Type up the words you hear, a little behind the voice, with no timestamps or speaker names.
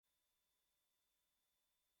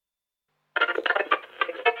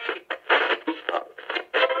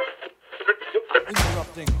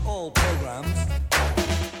interrupting all programs.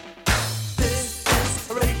 This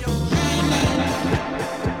is radio.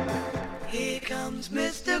 Here comes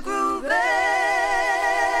Mr. Groovy.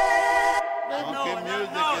 Funky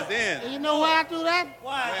music is in. You know why I do that?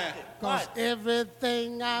 Why? Because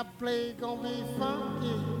everything I play gonna be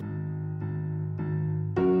funky.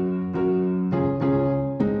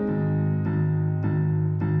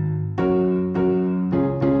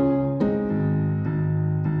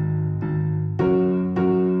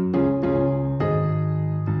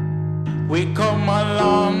 We come a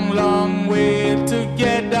long, long way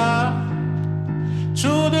together,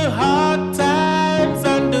 through the hard times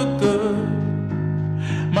and the good.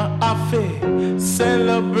 My I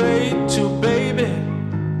celebrate you, baby.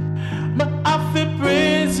 My I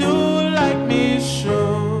praise you like me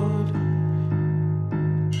should.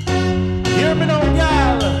 Hear me now,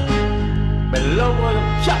 y'all. My love will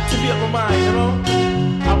captivate my mind, you know.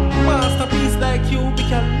 A masterpiece like you we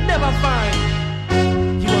can never find.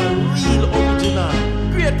 Real original,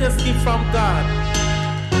 greatest gift from God.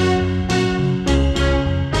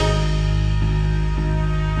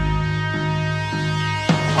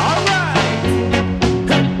 All right.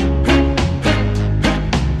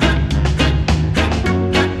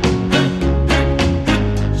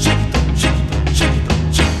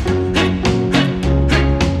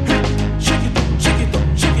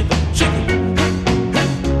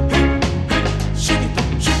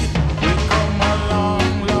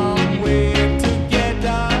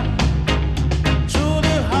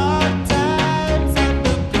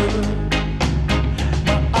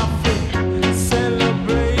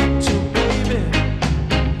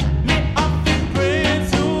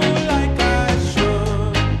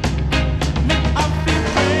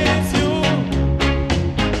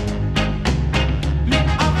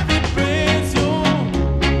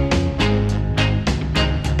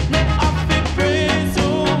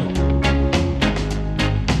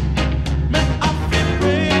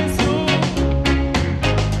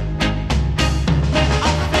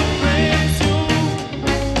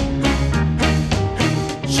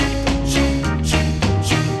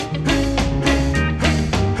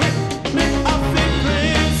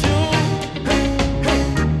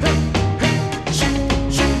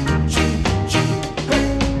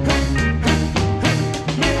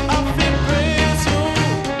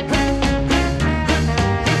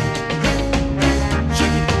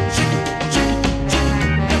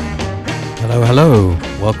 Hello,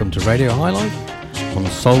 welcome to Radio High Life on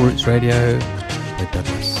Soul Roots Radio with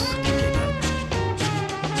Douglas.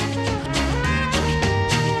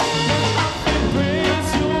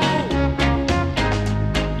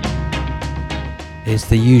 It's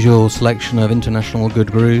the usual selection of international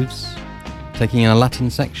good grooves, taking in a Latin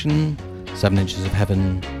section, 7 Inches of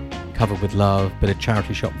Heaven, Covered with Love, bit of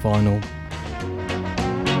Charity Shop vinyl.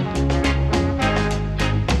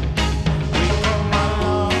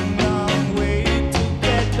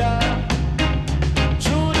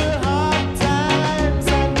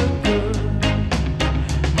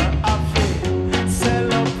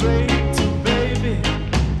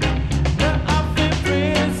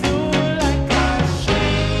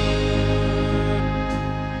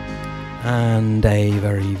 And a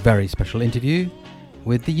very, very special interview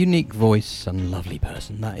with the unique voice and lovely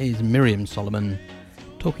person that is Miryam Solomon,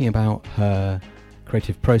 talking about her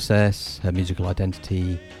creative process, her musical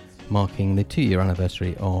identity, marking the 2-year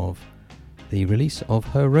anniversary of the release of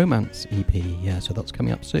her Romance EP. Yeah, so that's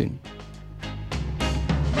coming up soon.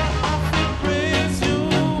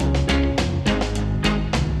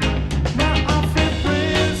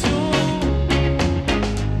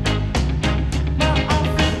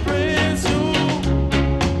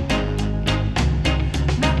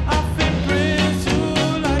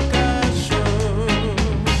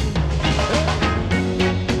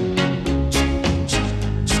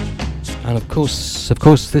 And of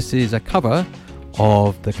course, this is a cover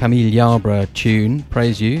of the Camille Yarbrough tune,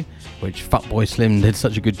 Praise You, which Fatboy Slim did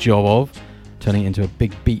such a good job of, turning it into a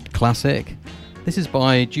big beat classic. This is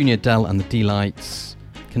by Junior Dell and the D-Lights,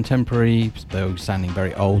 contemporary, though sounding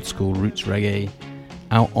very old school roots reggae,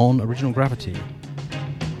 out on Original Gravity. You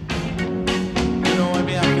know what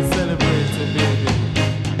we have to celebrate today, baby.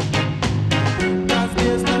 'Cause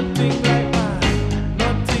there's nothing like mine,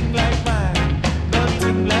 nothing like mine,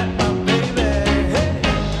 nothing like my baby. Hey.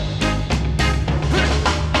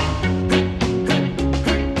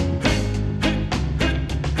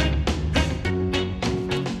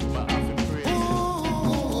 But I feel free.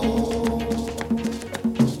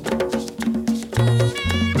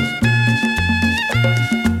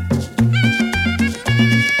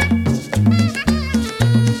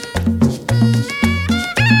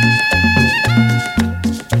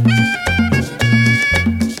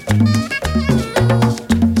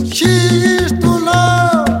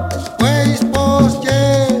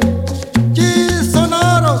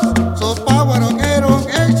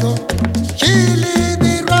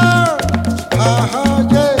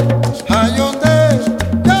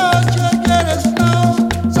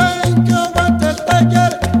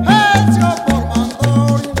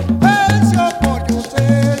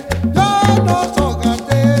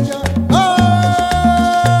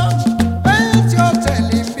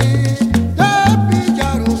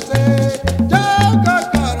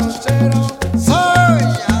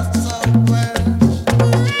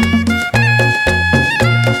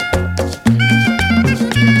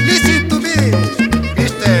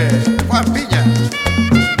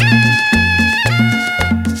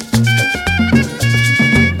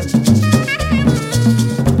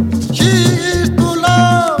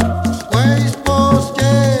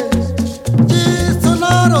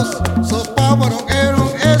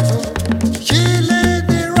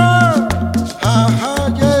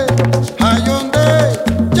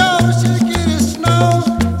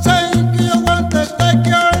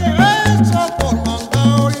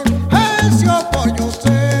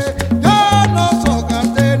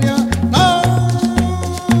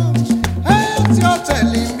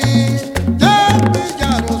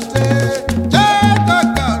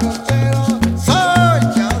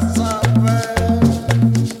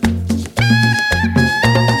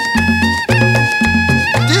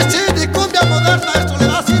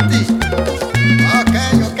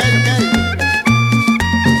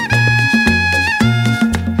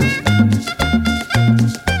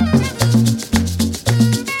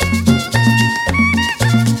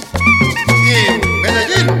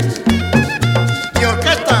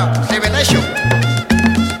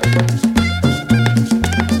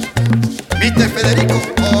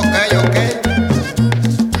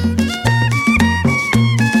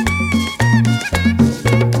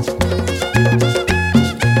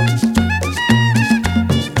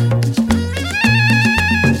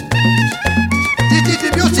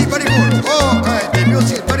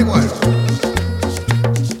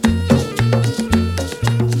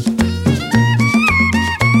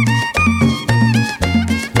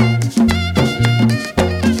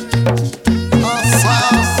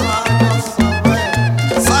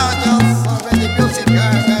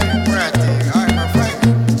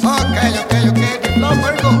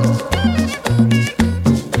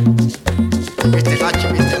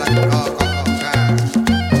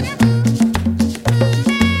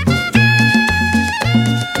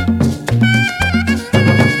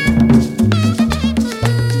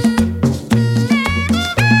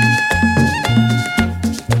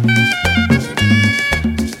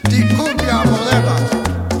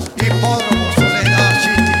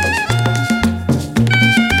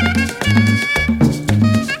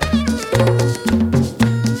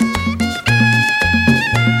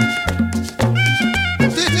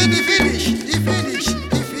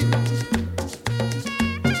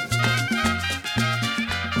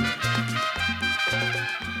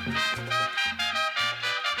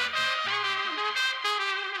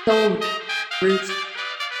 Soul Roots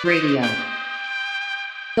Radio.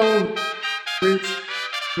 Soul Roots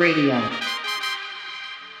Radio.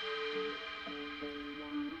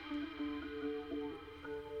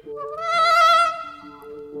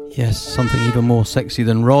 Yes, something even more sexy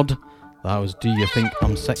than Rod. That was Do You Think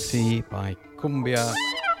I'm Sexy by Cumbia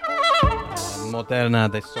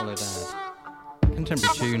Moderna de Soledad.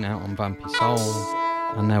 Contemporary tune out on Vampy Soul.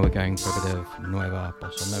 And now we're going for a bit of Nueva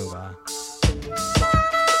Bossa Nova.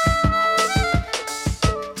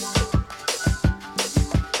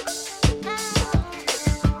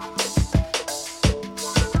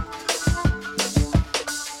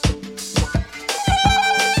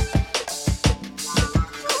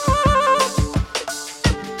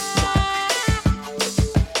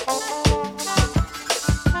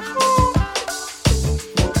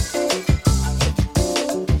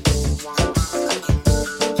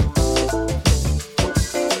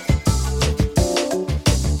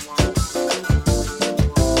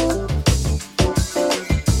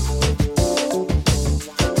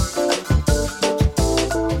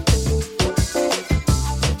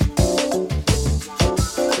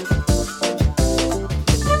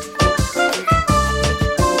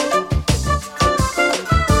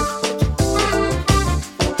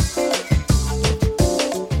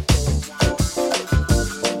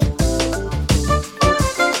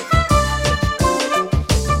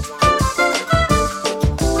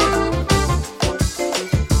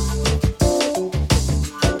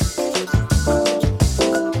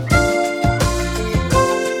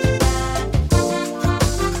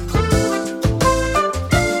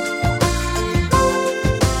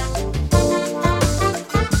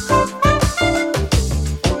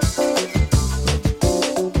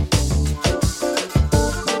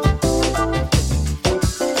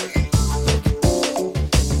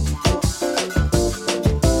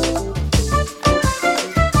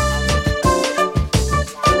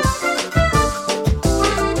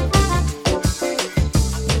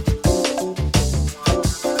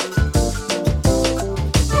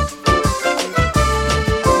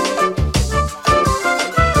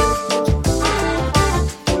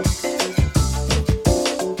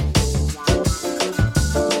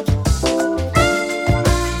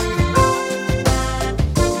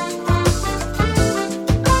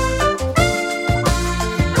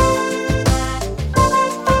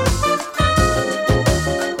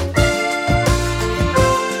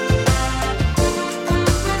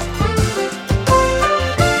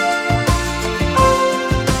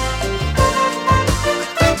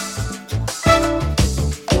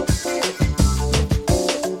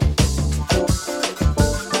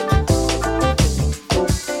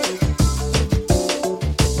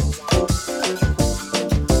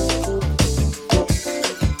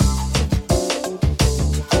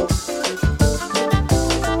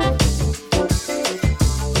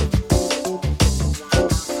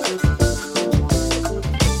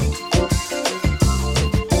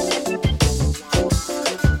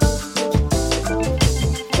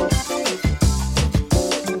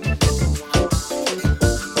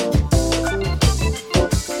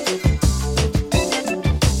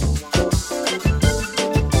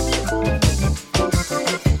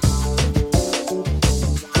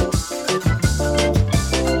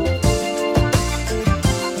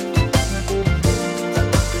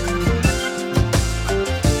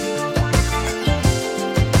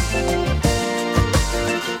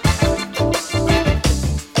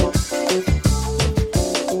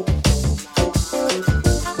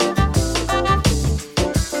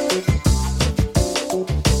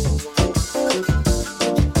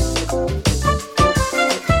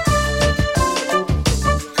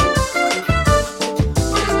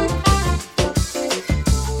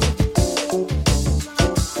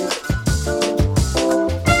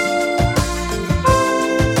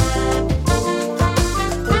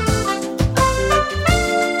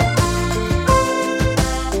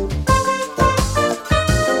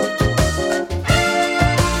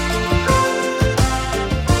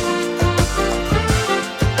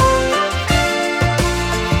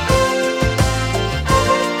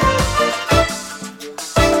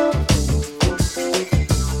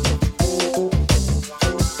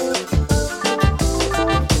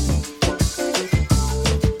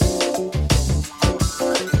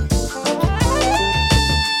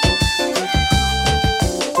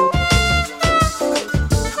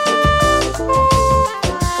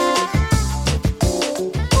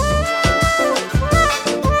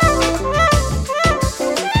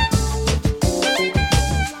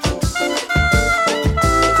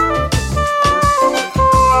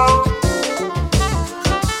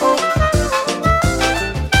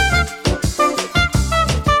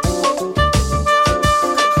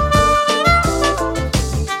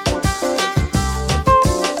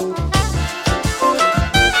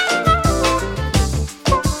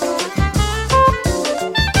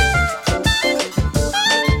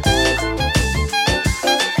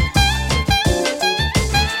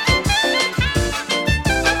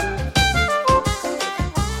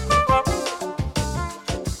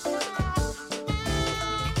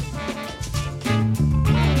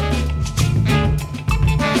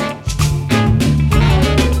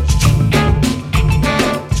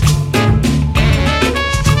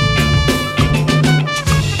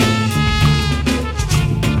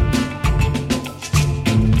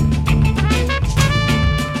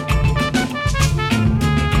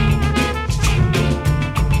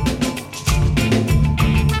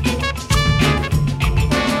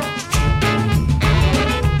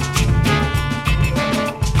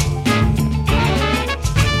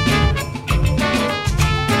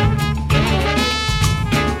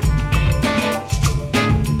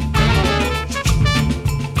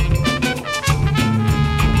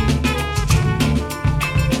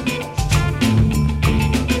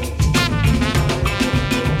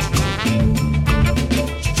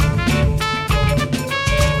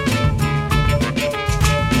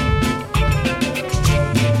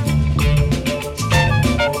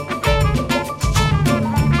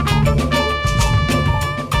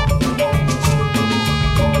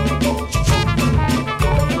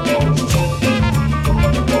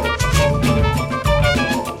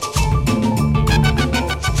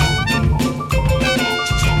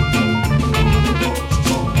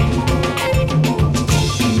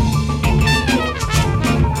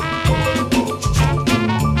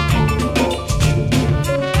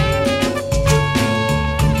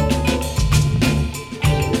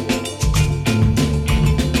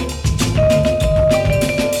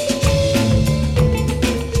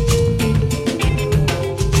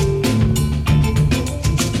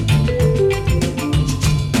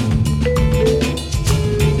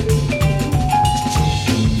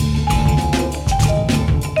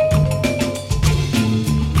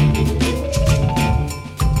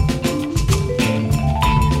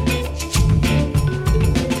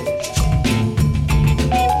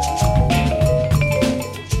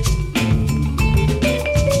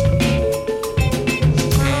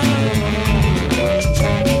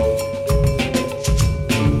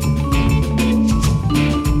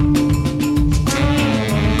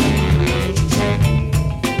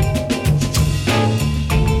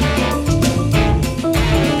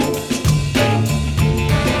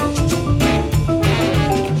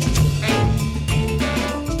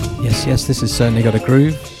 Yes, this has certainly got a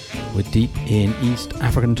groove. We're deep in East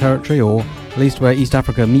African territory, or at least where East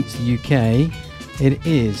Africa meets the UK. It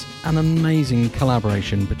is an amazing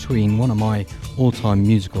collaboration between one of my all-time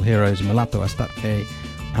musical heroes, Mulatu Astatke,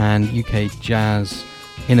 and UK jazz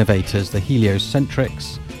innovators, the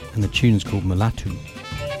Heliocentrics, and the tune's called Mulatu.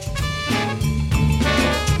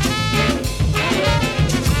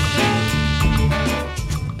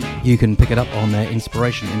 You can pick it up on their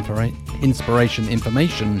Inspiration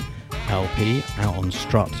Information LP out on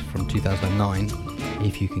Strut from 2009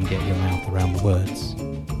 if you can get your mouth around the words.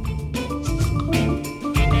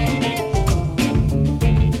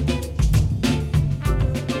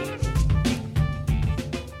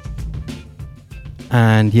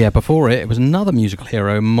 And yeah, before it was another musical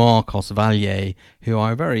hero, Marcos Valle, who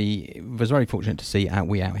I was very fortunate to see at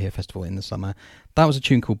We Out Here Festival in the summer. That was a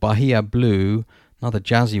tune called Bahia Blue, another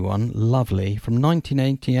jazzy one, lovely, from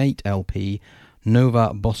 1988 LP,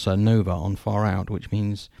 Nova Bossa Nova on Far Out, which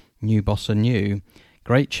means New Bossa New.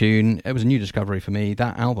 Great tune. It was a new discovery for me.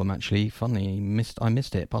 That album, actually, funny, I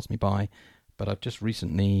missed it, passed me by, but I've just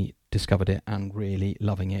recently discovered it and really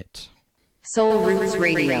loving it. Soul Roots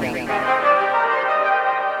Radio.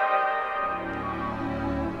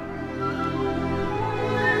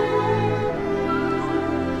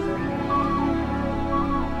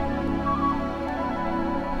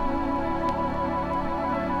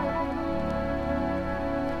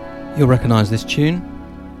 You'll recognise this tune.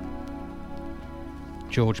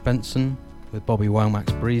 George Benson with Bobby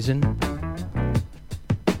Womack's Breezin'.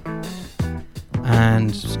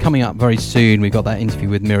 And coming up very soon, we've got that interview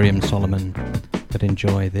with Miryam Solomon. But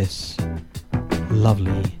enjoy this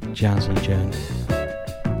lovely jazzy journey.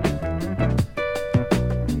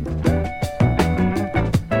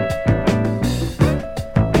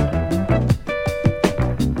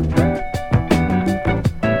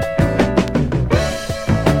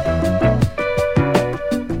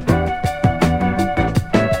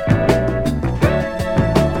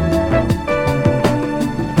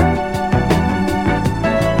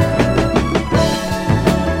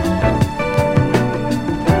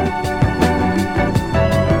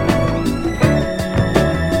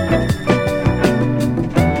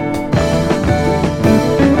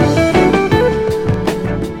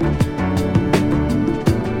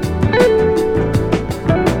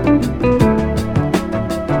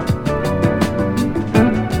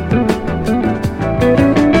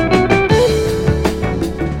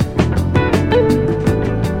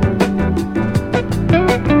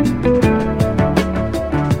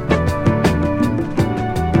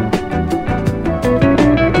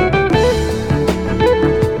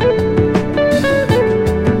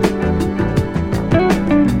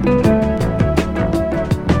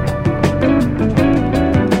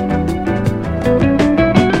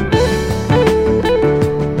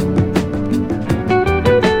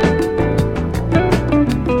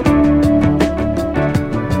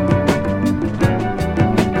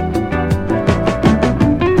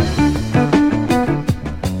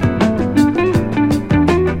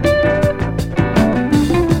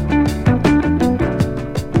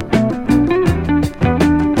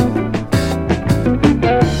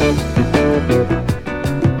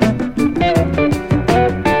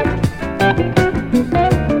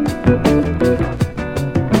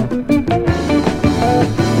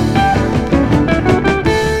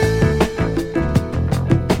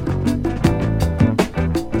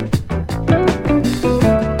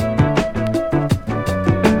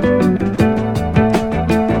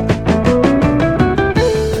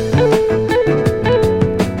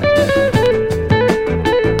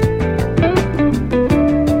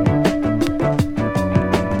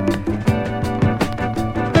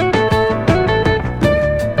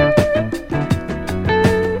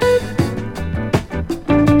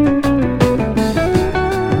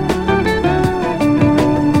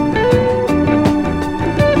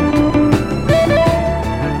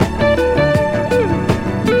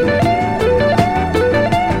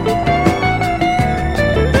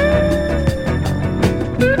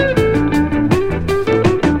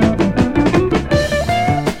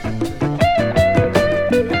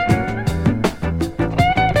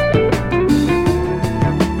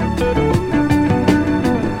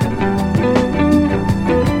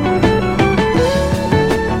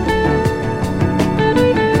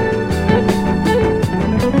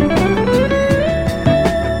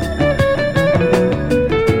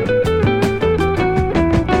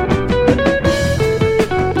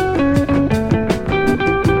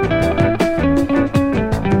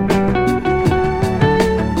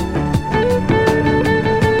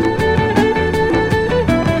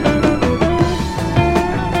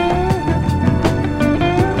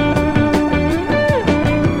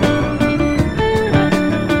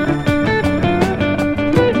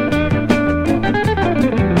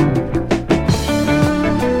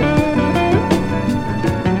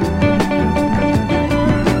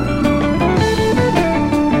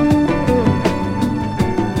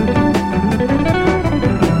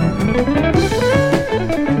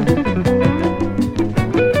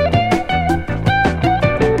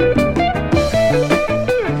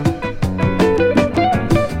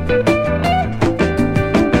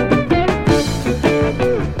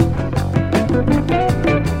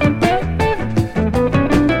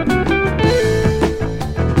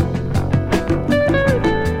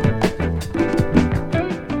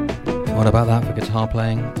 What about that for guitar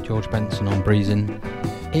playing? George Benson on Breezin'.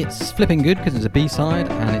 It's flipping good because it's a B-side,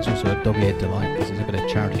 and it's also a dog-eared delight because it's a bit of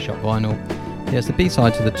charity shop vinyl. Yeah, it's the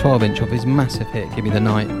B-side to the 12-inch of his massive hit, Give Me the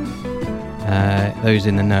Night. Those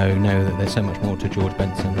in the know that there's so much more to George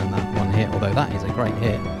Benson than that one hit, although that is a great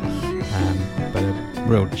hit. But a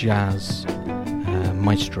real jazz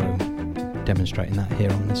maestro demonstrating that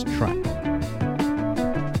here on this track.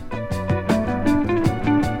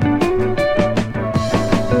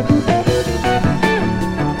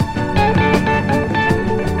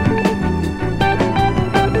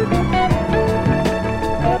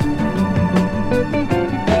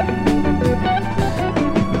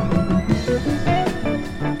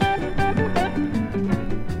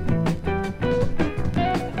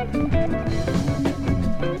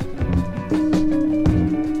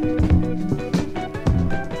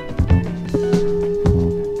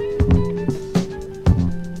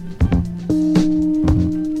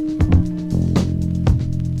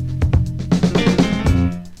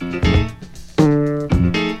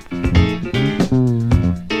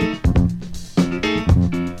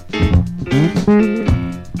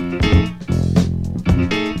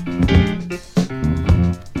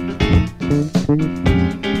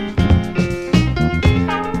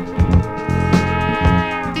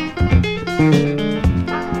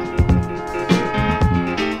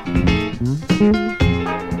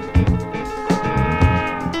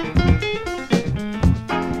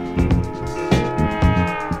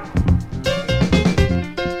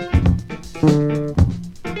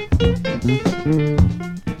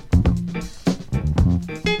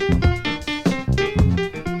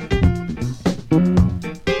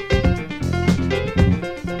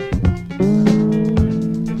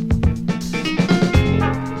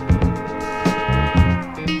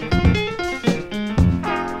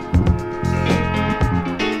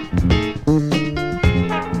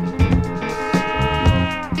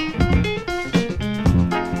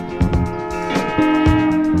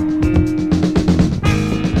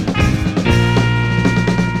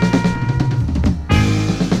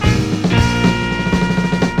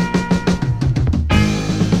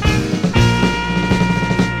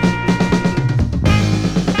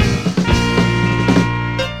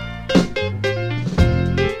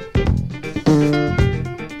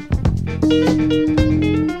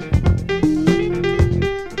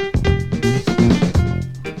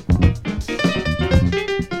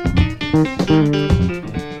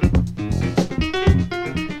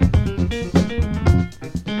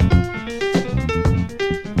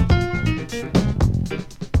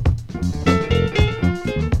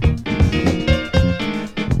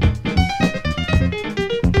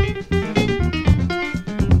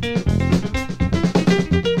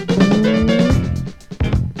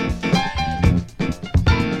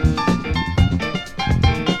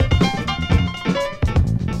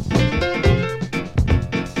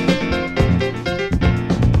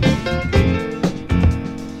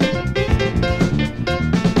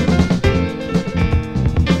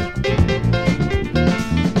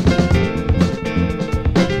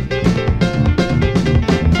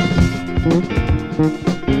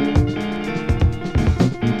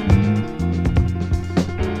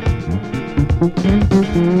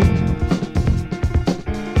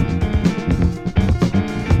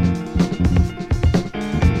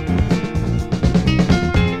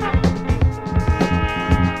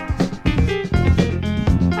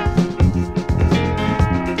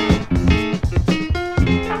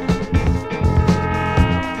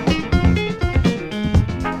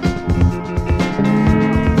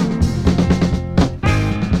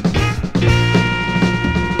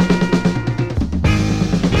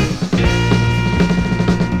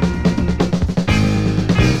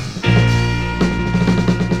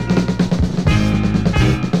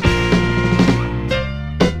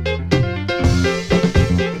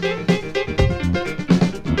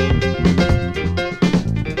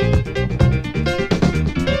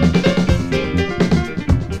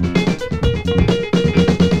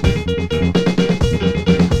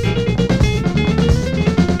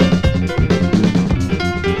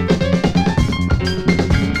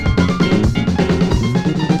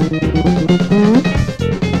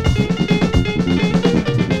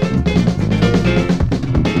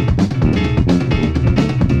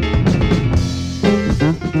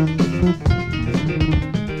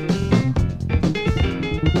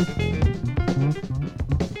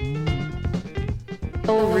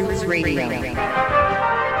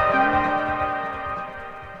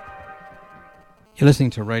 You're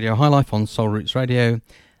listening to Radio High Life on Soul Roots Radio.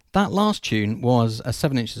 That last tune was a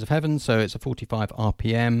 7 Inches of Heaven, so it's a 45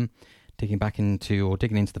 RPM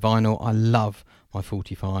digging into the vinyl. I love my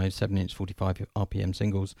 7-inch 45 RPM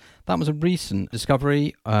singles. That was a recent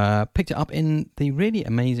discovery. Picked it up in the really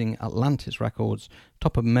amazing Atlantis Records,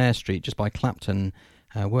 top of Mare Street, just by Clapton.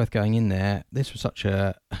 Worth going in there. This was such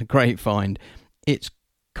a great find. It's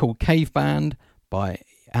called Cave Band by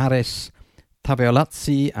Aris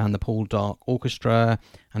Taveolazzi and the Paul Dark Orchestra,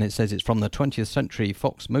 and it says it's from the 20th Century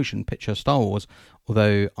Fox motion picture Star Wars,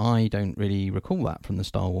 although I don't really recall that from the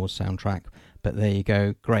Star Wars soundtrack. But there you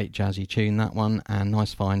go, great jazzy tune that one, and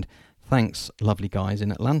nice find. Thanks, lovely guys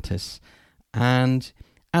in Atlantis. And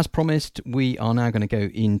as promised, we are now going to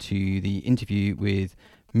go into the interview with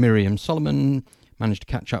Miryam Solomon. Managed to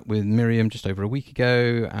catch up with Miryam just over a week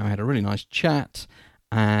ago. I had a really nice chat,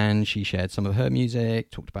 and she shared some of her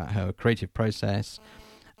music, talked about her creative process,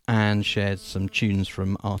 and shared some tunes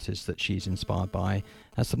from artists that she's inspired by.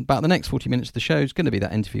 That's about the next 40 minutes of the show. It's going to be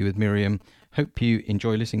that interview with Miryam. Hope you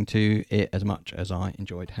enjoy listening to it as much as I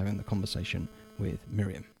enjoyed having the conversation with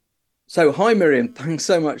Miryam. So, hi Miryam, thanks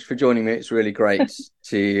so much for joining me. It's really great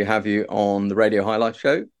to have you on the Radio High Life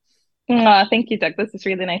show. Oh, thank you, Doug. This is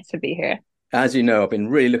really nice to be here. As you know, I've been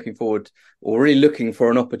really looking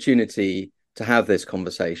for an opportunity to have this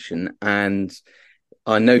conversation, and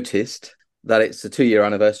I noticed that it's the 2-year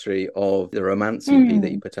anniversary of the Romance EP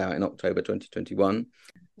that you put out in October 2021.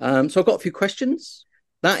 So I've got a few questions.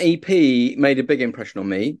 That EP made a big impression on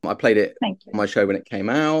me. I played it on my show when it came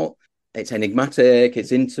out. It's enigmatic,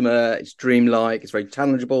 it's intimate, it's dreamlike, it's very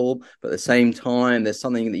tangible, but at the same time, there's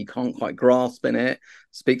something that you can't quite grasp in it.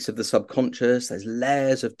 Speaks of the subconscious. There's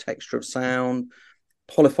layers of texture of sound,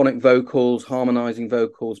 polyphonic vocals, harmonizing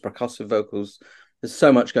vocals, percussive vocals. There's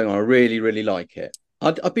so much going on. I really, really like it.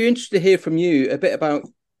 I'd be interested to hear from you a bit about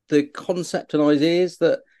the concept and ideas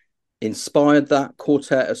that inspired that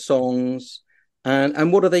quartet of songs,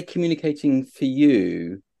 and what are they communicating for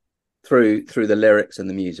you through the lyrics and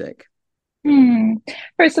the music?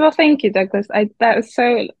 First of all, thank you, Douglas. That's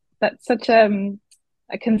such a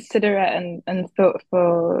considerate and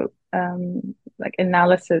thoughtful like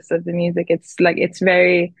analysis of the music. It's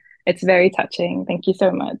very touching. Thank you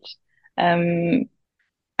so much.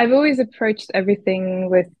 I've always approached everything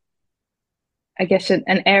with, I guess,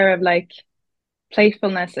 an air of like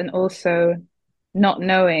playfulness and also not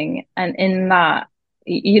knowing. And in that,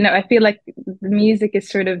 I feel like the music is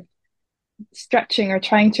sort of stretching or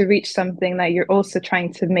trying to reach something that you're also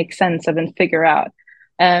trying to make sense of and figure out.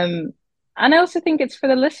 And I also think it's for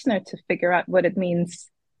the listener to figure out what it means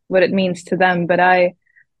to them. But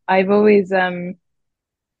I've always, I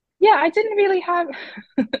didn't really have,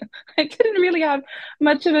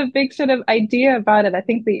 much of a big sort of idea about it. I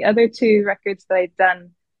think the other 2 records that I'd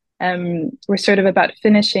done, were sort of about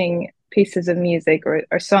finishing pieces of music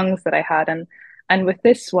or songs that I had. And with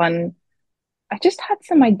this one, I just had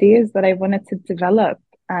some ideas that I wanted to develop,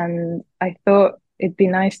 and I thought it'd be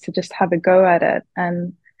nice to just have a go at it.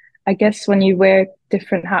 And I guess when you wear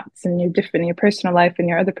different hats and you're different in your personal life and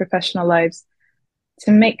your other professional lives,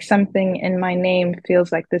 to make something in my name feels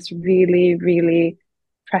like this really, really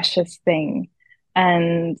precious thing.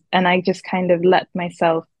 And I just kind of let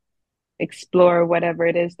myself explore whatever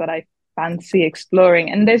it is that I fancy exploring.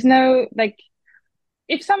 And there's no, like,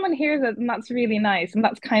 if someone hears it, then that's really nice. And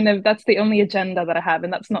that's the only agenda that I have.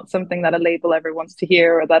 And that's not something that a label ever wants to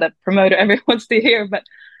hear or that a promoter ever wants to hear. But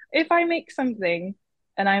if I make something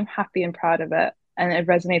and I'm happy and proud of it and it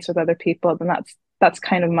resonates with other people, then that's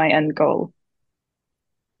kind of my end goal.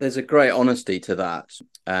 There's a great honesty to that.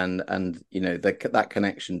 And that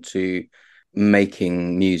connection to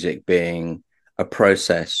making music being a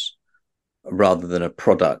process rather than a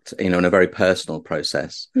product, in a very personal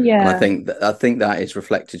process. Yeah. And I think that is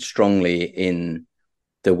reflected strongly in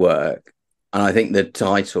the work. And I think the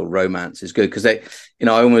title Romance is good because I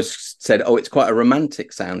almost said, it's quite a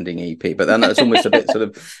romantic sounding EP, but then that's almost a bit sort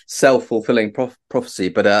of self-fulfilling prophecy.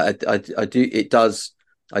 But I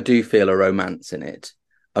do feel a romance in it.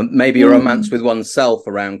 Maybe a romance with oneself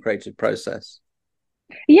around creative process.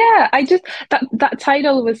 Yeah, I just that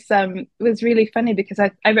title was really funny because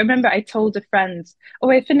I remember I told a friend,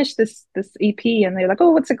 I finished this EP, and they're like,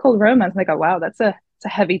 what's it called? Romance. And I go, wow, that's a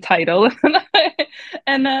heavy title.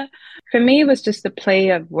 And for me, it was just a play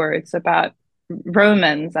of words about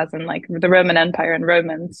Romans, as in like the Roman Empire and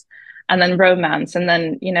Romans, and then romance, and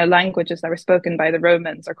then languages that were spoken by the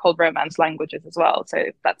Romans are called Romance languages as well. So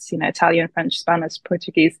that's Italian, French, Spanish,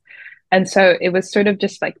 Portuguese, and so it was sort of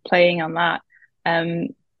just like playing on that.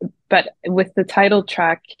 But with the title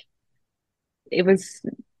track, it was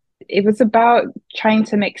about trying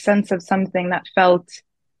to make sense of something that felt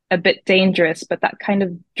a bit dangerous, but that kind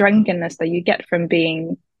of drunkenness that you get from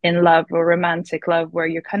being in love or romantic love, where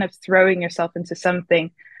you're kind of throwing yourself into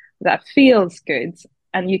something that feels good,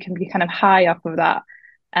 and you can be kind of high off of that,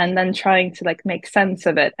 and then trying to like make sense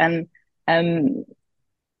of it. Um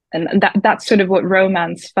and that's sort of what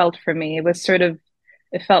romance felt for me. It was sort of,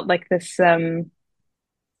 it felt like this uh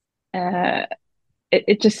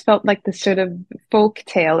it just felt like this sort of folk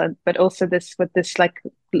tale, but also this with this like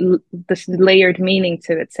this layered meaning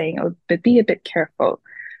to it, saying, oh, but be a bit careful.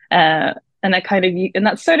 And I kind of, and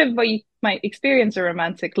that's sort of what you might experience a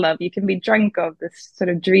romantic love. You can be drunk of this sort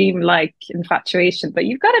of dream-like infatuation, but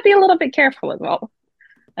you've got to be a little bit careful as well.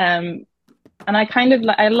 And I kind of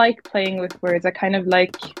I like playing with words. I kind of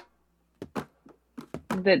like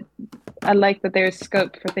that. I like that there's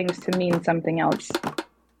scope for things to mean something else.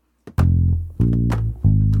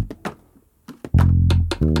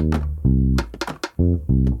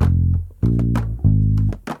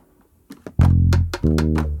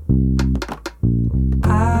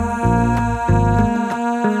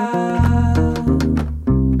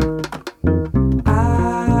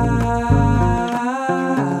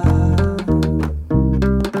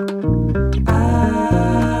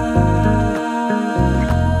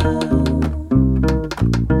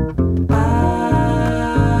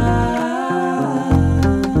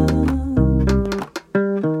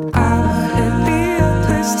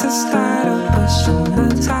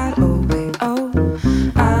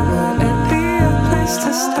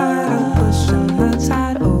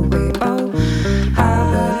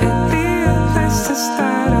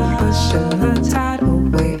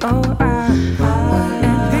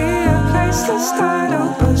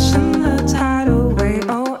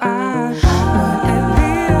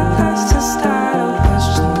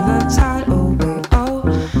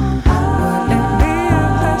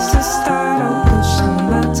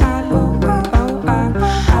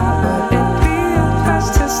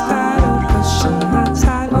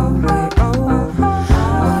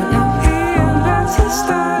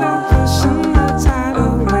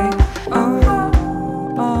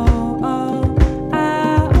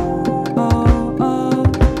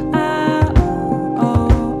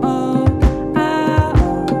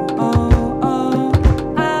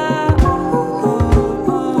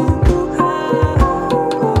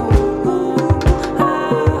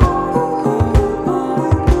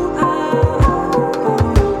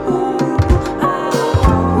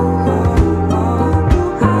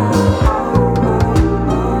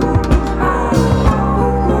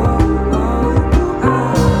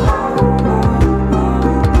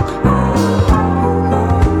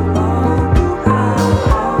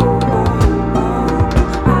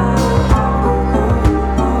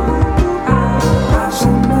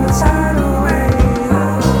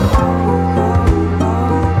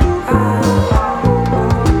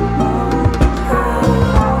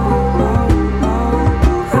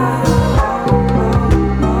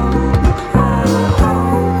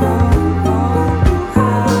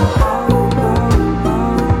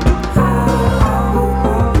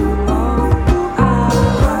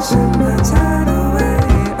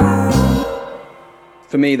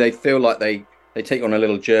 For me, they feel like they take you on a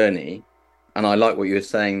little journey, and I like what you were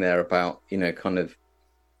saying there about, you know, kind of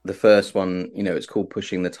the first one, you know, it's called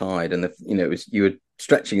Pushing the Tide, and it was, you were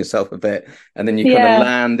stretching yourself a bit, and then you kind of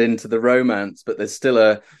land into the romance, but there's still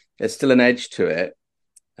an edge to it.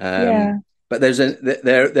 But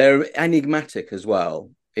they're enigmatic as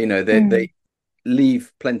well. You know, they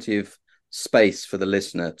leave plenty of space for the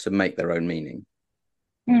listener to make their own meaning.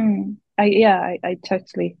 I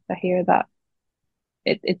totally hear that.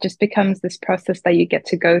 It just becomes this process that you get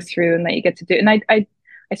to go through and that you get to do. And I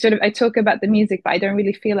talk about the music, but I don't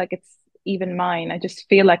really feel like it's even mine. I just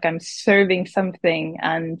feel like I'm serving something,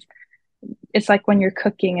 and it's like when you're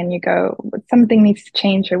cooking and you go, something needs to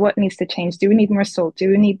change, or what needs to change? Do we need more salt? Do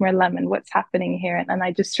we need more lemon? What's happening here? And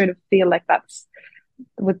I just sort of feel like that's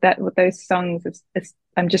with those songs.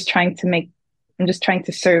 I'm just trying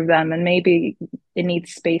to serve them, and maybe it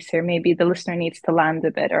needs space here. Maybe the listener needs to land a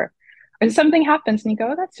bit, or something happens and you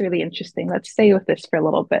go, oh, that's really interesting. Let's stay with this for a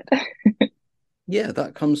little bit. Yeah,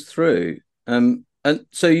 that comes through. And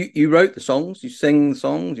so you wrote the songs, you sing the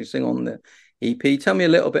songs, you sing on the EP. Tell me a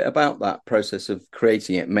little bit about that process of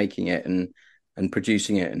creating it, making it, and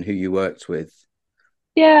producing it, and who you worked with.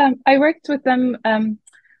 Yeah, I worked with them.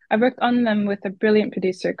 I worked on them with a brilliant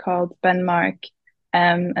producer called Ben Mark.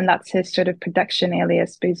 And that's his sort of production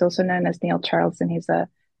alias, but he's also known as Neil Charles, and he's an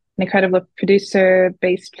incredible producer,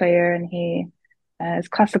 bass player, and he is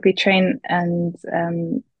classically trained, and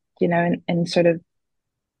you know, in sort of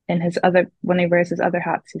in his other, when he wears his other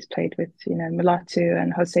hats, he's played with, you know, Mulatu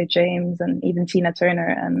and Jose James and even Tina Turner,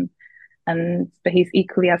 and but he's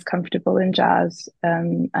equally as comfortable in jazz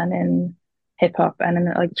and in hip hop and in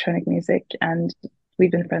electronic music. And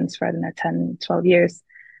we've been friends for, I don't know, 10, 12 years.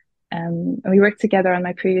 And we worked together on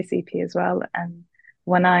my previous EP as well. And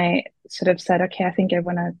when I sort of said, okay, I think I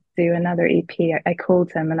want to do another EP, I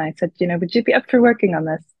called him and I said, would you be up for working on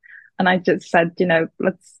this? And I just said,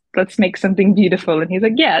 let's make something beautiful. And he's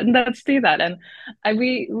like, yeah, let's do that. And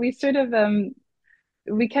we sort of,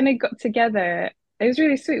 we kind of got together. It was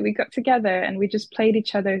really sweet. We got together and we just played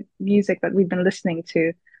each other music that we've been listening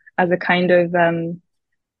to as a kind of,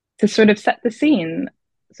 to sort of set the scene.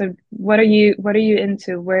 So what are you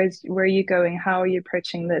into? Where are you going? How are you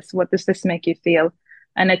approaching this? What does this make you feel?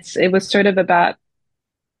 And it was sort of about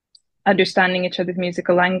understanding each other's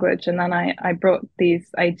musical language. And then I brought these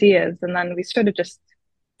ideas and then we sort of just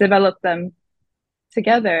developed them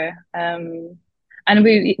together. And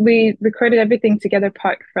we recorded everything together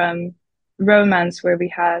apart from Romance, where we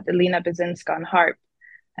had Alina Bazinska on harp,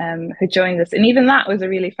 who joined us. And even that was a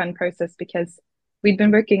really fun process because we'd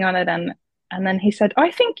been working on it and then he said, oh,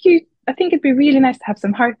 I think it'd be really nice to have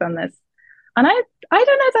some harp on this. And I don't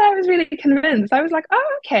know that I was really convinced. I was like,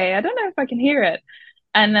 oh, okay, I don't know if I can hear it.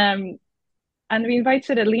 And we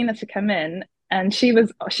invited Alina to come in and she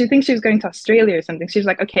thinks she was going to Australia or something. She was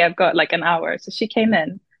like, okay, I've got like an hour. So she came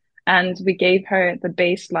in and we gave her the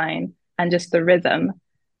bass line and just the rhythm.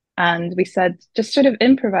 And we said, just sort of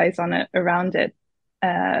improvise on it, around it.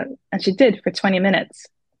 And she did for 20 minutes.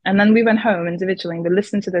 And then we went home individually and we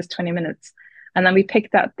listened to those 20 minutes. And then we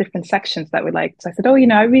picked out different sections that we liked. So I said, oh,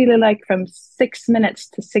 I really like from 6 minutes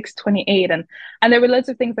to 6:28. And there were loads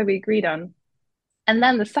of things that we agreed on. And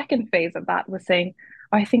then the second phase of that was saying,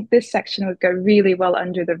 oh, I think this section would go really well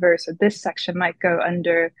under the verse, or this section might go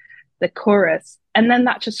under the chorus. And then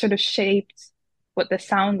that just sort of shaped what the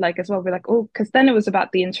sound like as well. We're like, oh, because then it was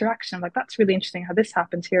about the interaction. I'm like, that's really interesting how this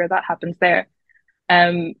happens here or that happens there.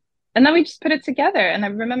 And then we just put it together. And I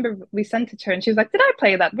remember we sent it to her and she was like, did I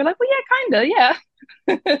play that? We're like, well, yeah, kind of, yeah.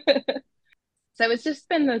 So it's just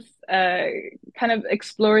been this kind of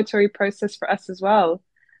exploratory process for us as well.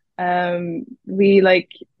 We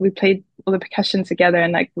played all the percussion together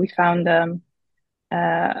and like we found a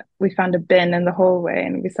bin in the hallway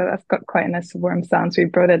and we said, that's got quite a nice warm sound. So we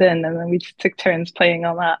brought it in and then we just took turns playing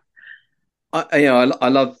on that. I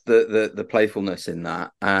love the playfulness in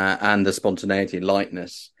that and the spontaneity,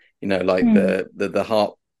 lightness. The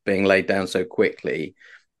harp being laid down so quickly.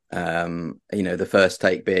 The first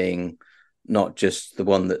take being not just the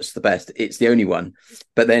one that's the best; it's the only one.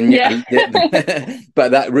 But then,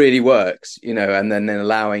 but that really works, and then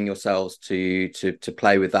allowing yourselves to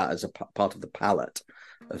play with that as a part of the palette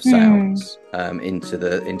of sounds into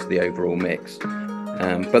the overall mix.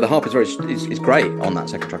 But the harp is great on that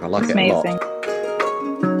second track. I like it a lot.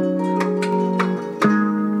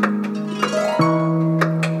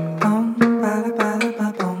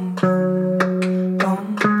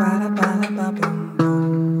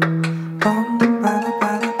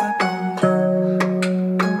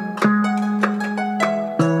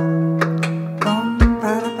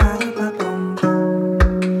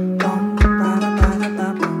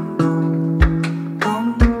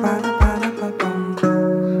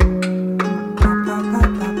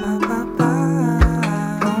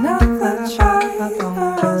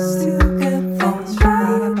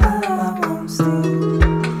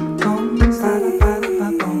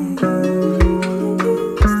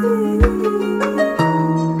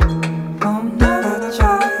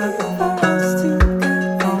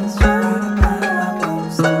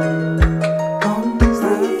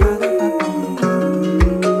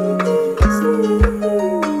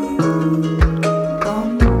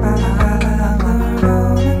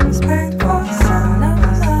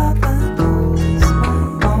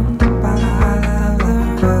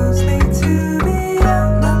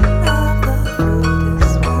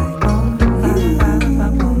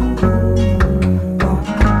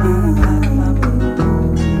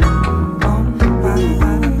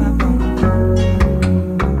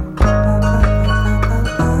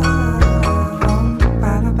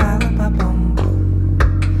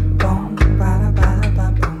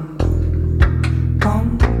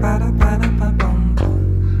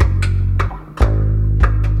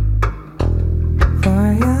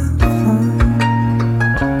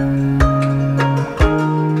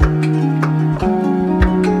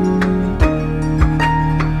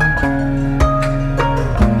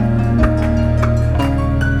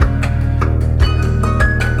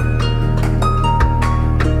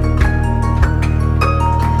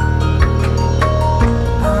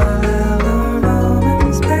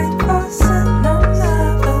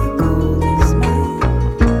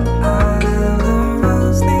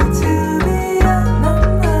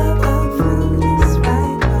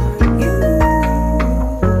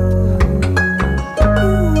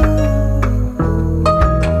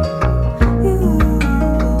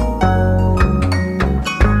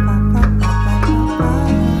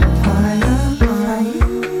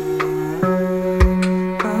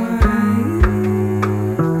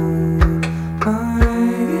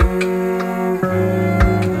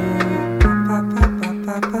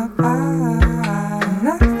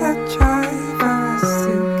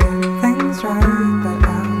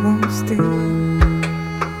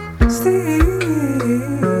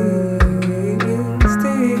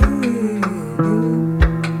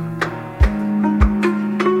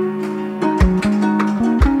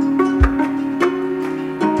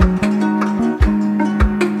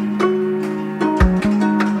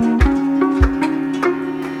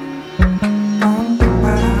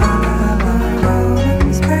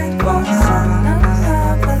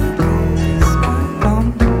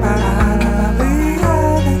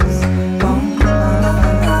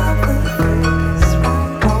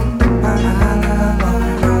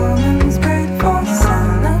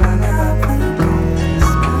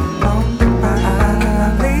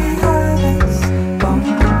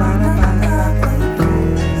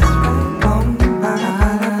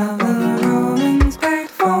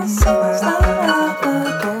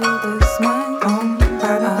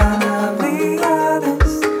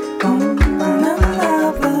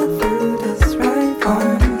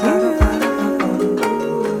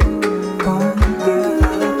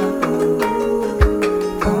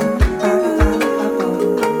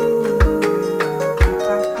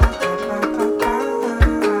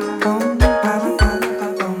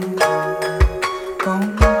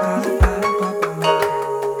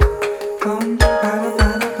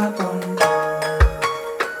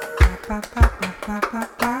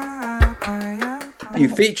 you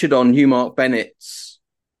featured on Hugh Mark Bennett's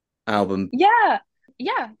album. Yeah,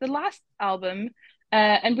 the last album,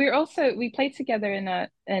 and we played together in a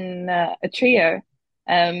trio.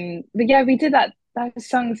 But yeah, we did those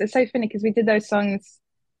songs. It's so funny because we did those songs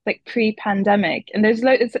like pre-pandemic, and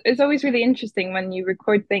it's always really interesting when you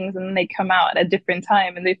record things and then they come out at a different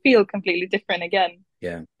time and they feel completely different again.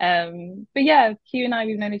 Yeah. But yeah, Hugh and I,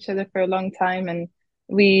 we've known each other for a long time, and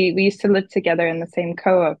we used to live together in the same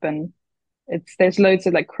co-op, and there's loads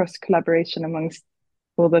of like cross collaboration amongst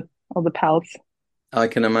all the pals. I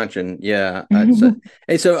can imagine. Yeah.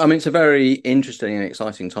 It's a very interesting and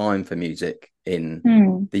exciting time for music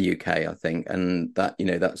in the UK, I think. And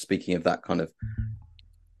that speaking of that kind of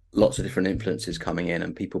lots of different influences coming in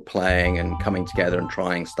and people playing and coming together and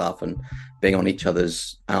trying stuff and being on each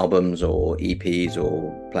other's albums or EPs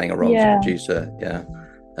or playing a role as a producer. Yeah.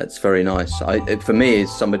 That's very nice. For me,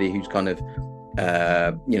 as somebody who's kind of,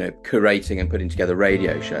 curating and putting together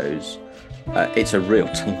radio shows, it's a real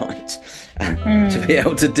delight to be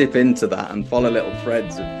able to dip into that and follow little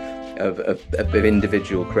threads of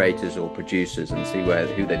individual creators or producers and see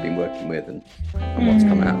who they've been working with and what's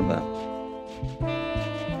come out of that.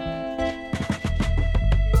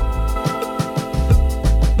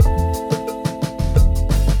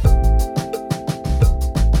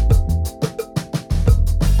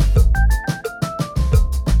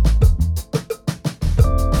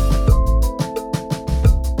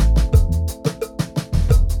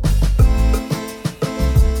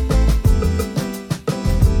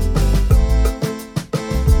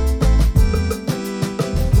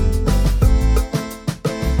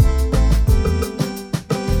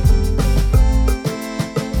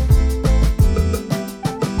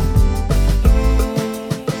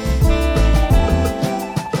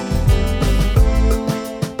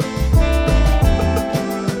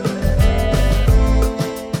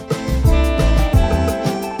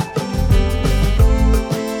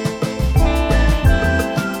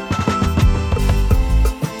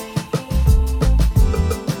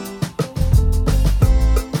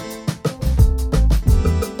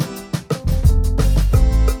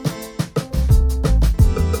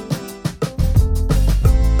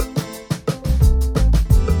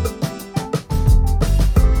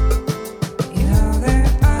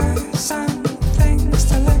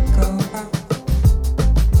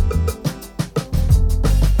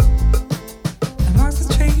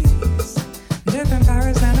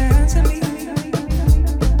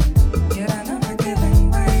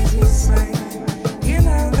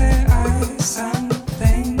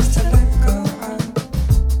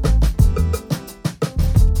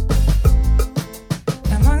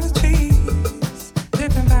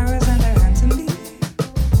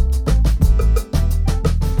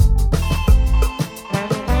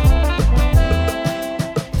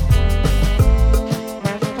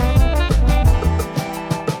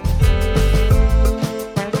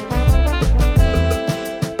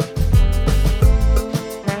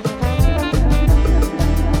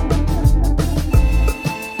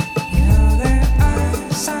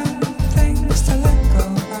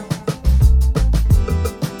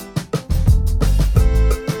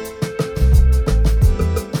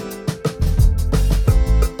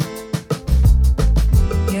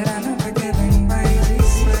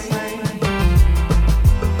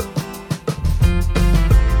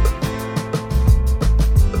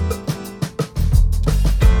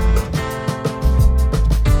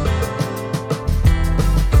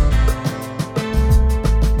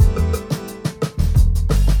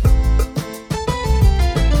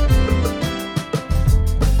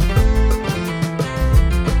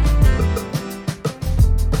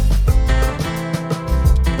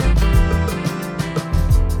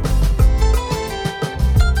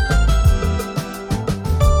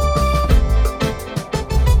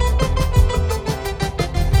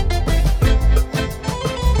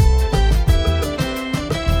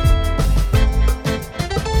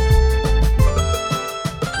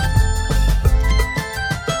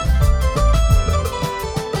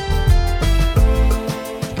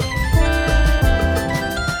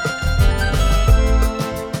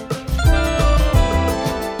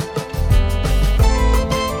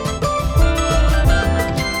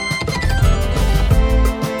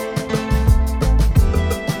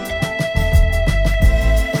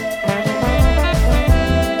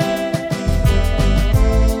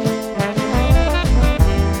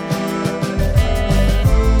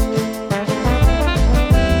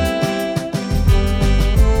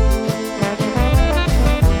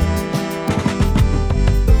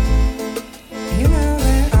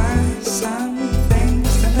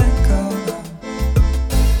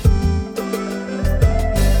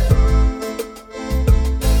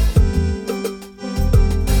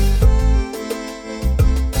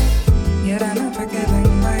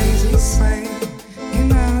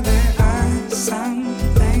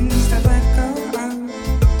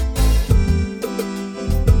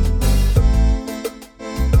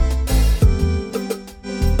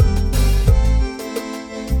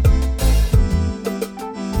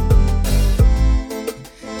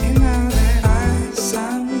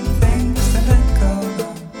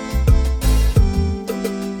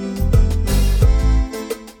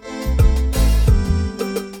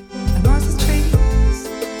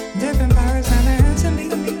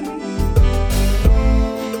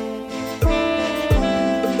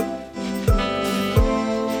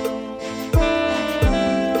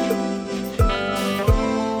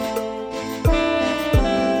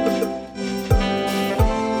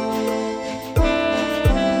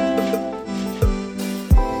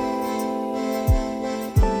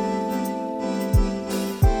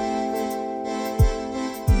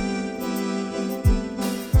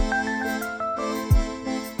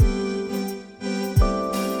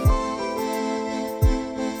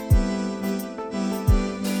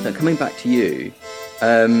 coming back to you,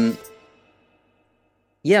 I'm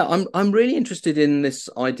really interested in this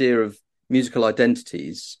idea of musical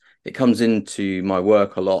identities. It comes into my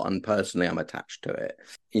work a lot, and personally, I'm attached to it.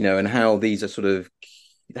 And how these are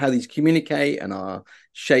how these communicate and are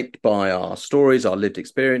shaped by our stories, our lived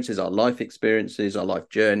experiences, our life experiences, our life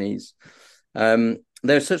journeys.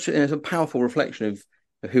 There's such a powerful reflection of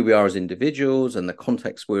who we are as individuals and the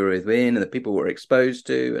context we're within and the people we're exposed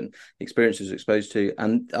to and experiences we're exposed to.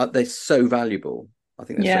 And they're so valuable. I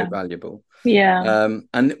think they're so valuable. Yeah.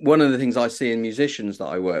 And one of the things I see in musicians that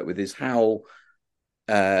I work with is how,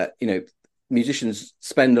 musicians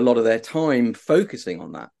spend a lot of their time focusing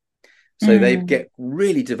on that. So they get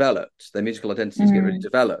really developed, their musical identities get really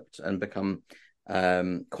developed and become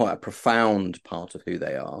quite a profound part of who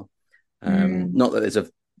they are. Not that there's a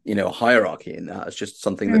hierarchy in that. It's just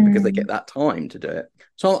something that because they get that time to do it.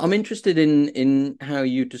 So I'm interested in how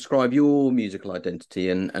you describe your musical identity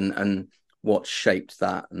and what shaped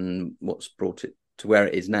that and what's brought it to where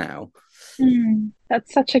it is now.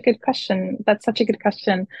 That's such a good question.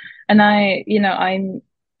 And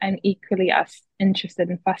I'm equally as interested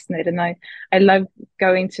and fascinated. And I love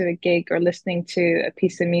going to a gig or listening to a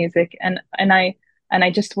piece of music and I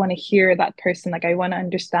just want to hear that person. Like I want to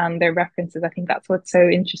understand their references. I think that's what's so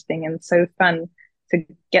interesting and so fun to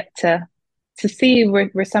get to see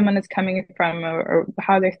where someone is coming from or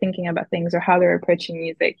how they're thinking about things or how they're approaching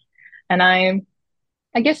music. And I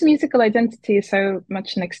guess musical identity is so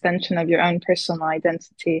much an extension of your own personal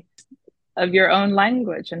identity, of your own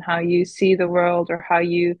language and how you see the world or how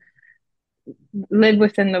you live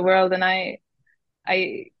within the world. And when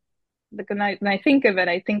I think of it,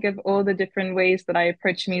 I think of all the different ways that I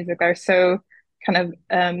approach music are so kind of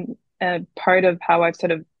a part of how I've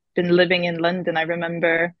sort of been living in London. I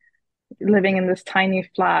remember living in this tiny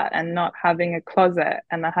flat and not having a closet,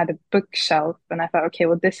 and I had a bookshelf, and I thought, okay,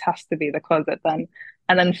 well, this has to be the closet then.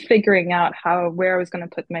 And then figuring out where I was going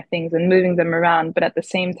to put my things and moving them around, but at the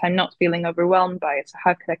same time not feeling overwhelmed by it. So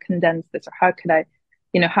how could I condense this, or how could I,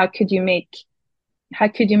 how could you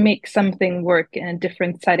make something work in a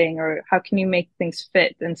different setting, or how can you make things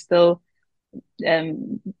fit and still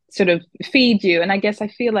sort of feed you? And I guess I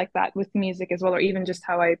feel like that with music as well, or even just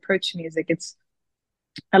how I approach music.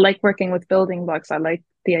 I like working with building blocks. I like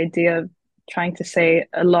the idea of trying to say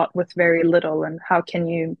a lot with very little, and how can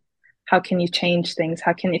you change things?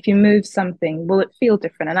 If you move something, will it feel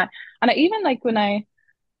different? And I even like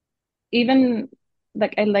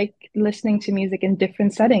I like listening to music in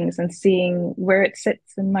different settings and seeing where it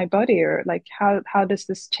sits in my body, or like how does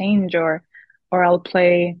this change, or I'll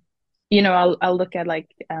play, I'll look at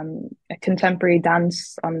like a contemporary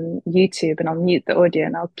dance on YouTube and I'll mute the audio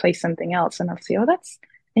and I'll play something else and I'll see, oh, that's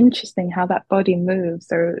interesting how that body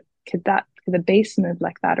moves, or could the bass move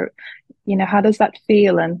like that, or how does that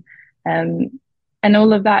feel, and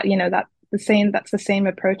all of that, that's the same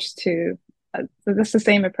approach to that's the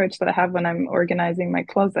same approach that I have when I'm organizing my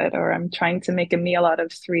closet or I'm trying to make a meal out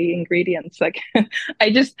of 3 ingredients. Like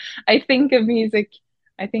I think of music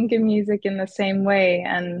in the same way,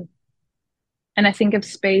 and I think of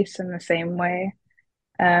space in the same way,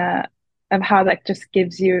 of how that just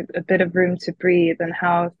gives you a bit of room to breathe, and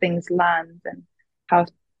how things land and how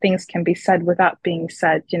things can be said without being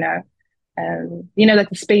said, like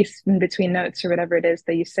the space in between notes or whatever it is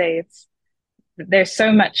that you say. There's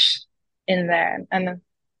so much in there, and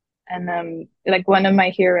like one of my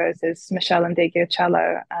heroes is Meshell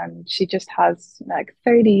Ndegeocello, and she just has like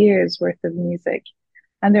 30 years worth of music,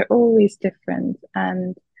 and they're always different,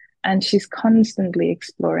 and she's constantly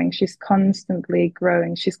exploring, she's constantly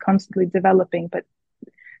growing, she's constantly developing, but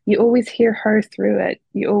you always hear her through it.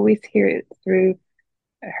 You always hear it through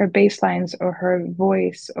her bass lines or her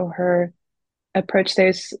voice or her approach.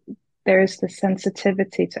 There's the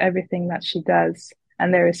sensitivity to everything that she does,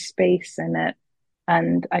 and there is space in it.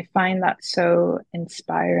 And I find that so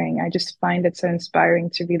inspiring. I just find it so inspiring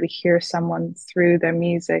to really hear someone through their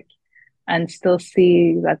music and still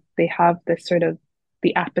see that they have this sort of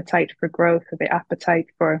the appetite for growth, or the appetite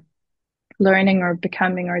for learning or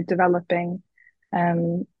becoming or developing.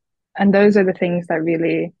 And those are the things that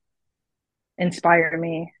really inspire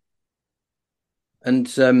me. And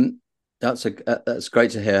that's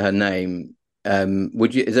great to hear her name.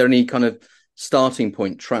 Is there any kind of starting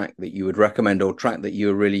point track that you would recommend, or track that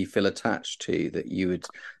you really feel attached to, that you would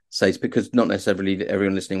say, because not necessarily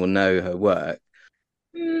everyone listening will know her work?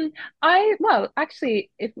 Well,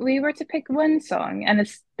 actually, if we were to pick one song, and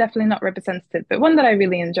it's definitely not representative, but one that I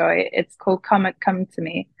really enjoy, it's called Comet Come to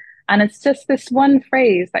Me. And it's just this one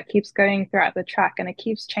phrase that keeps going throughout the track, and it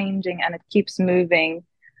keeps changing and it keeps moving.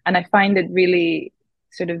 And I find it really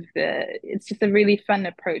it's just a really fun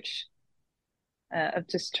approach of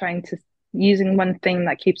just trying to using one thing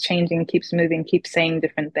that keeps changing, keeps moving, keeps saying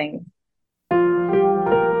different things.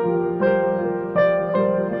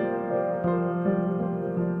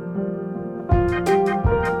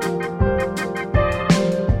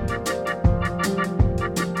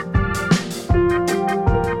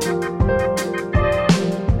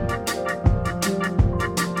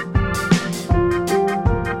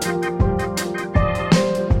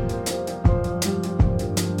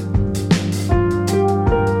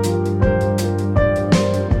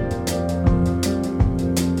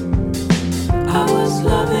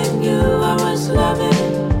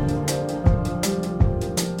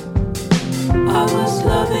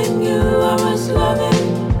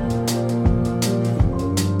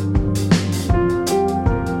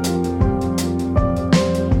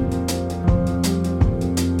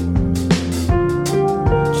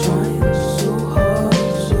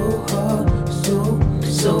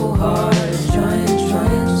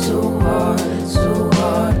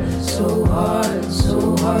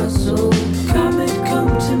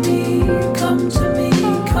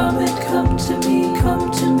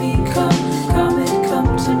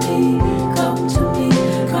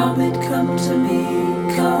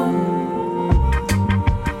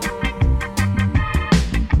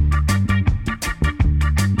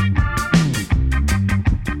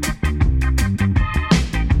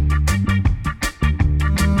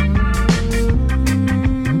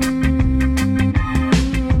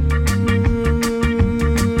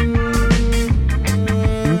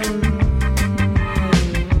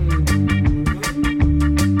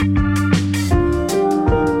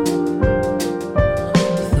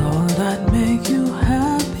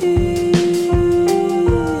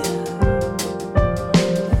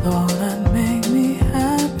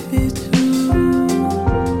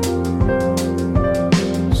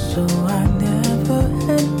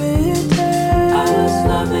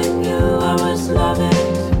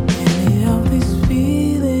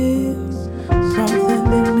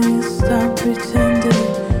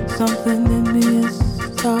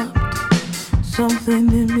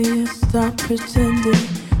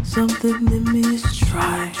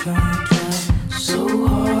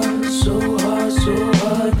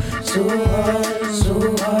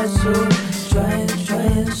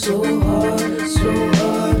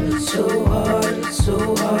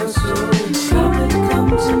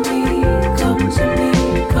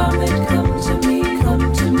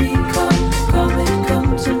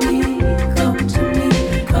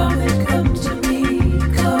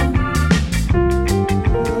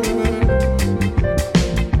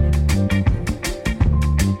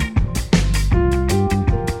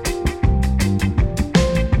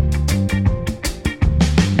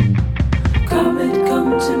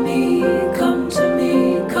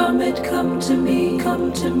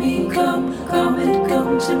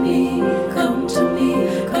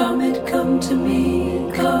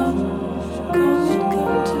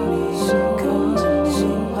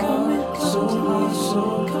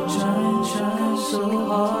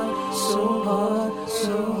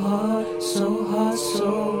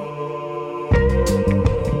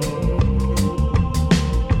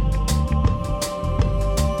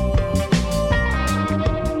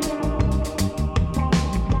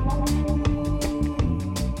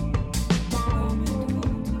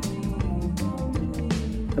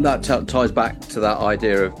 And that ties back to that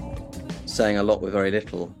idea of saying a lot with very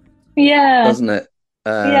little. Yeah. Doesn't it?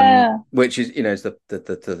 Yeah. Which is, is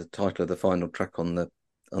the title of the final track on the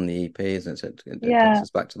EP, isn't it? So it takes us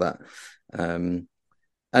back to that.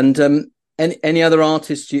 Any other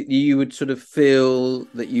artists you would sort of feel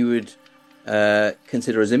that you would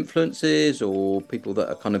consider as influences, or people that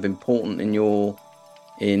are kind of important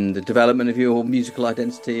in the development of your musical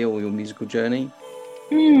identity or your musical journey?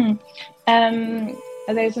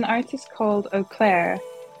 There's an artist called Auclair,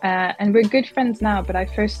 and we're good friends now, but I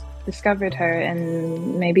first discovered her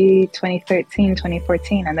in maybe 2013,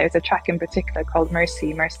 2014, and there's a track in particular called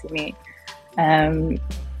Mercy, Mercy Me.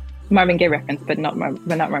 Marvin Gaye reference, but not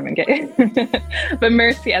Marvin Gaye, but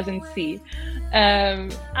Mercy as in C.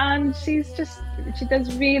 And she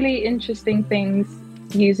does really interesting things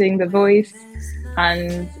using the voice.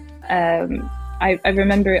 And I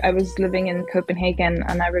remember I was living in Copenhagen,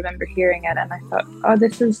 and I remember hearing it, and I thought, oh,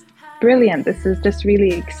 this is brilliant. This is just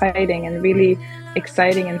really exciting and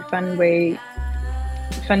fun way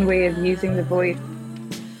of using the voice.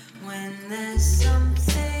 When there's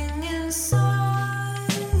something inside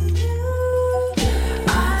you,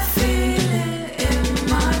 I feel it in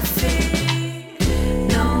my feet.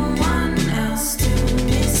 No one else to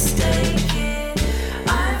mistake it.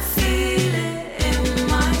 I feel it in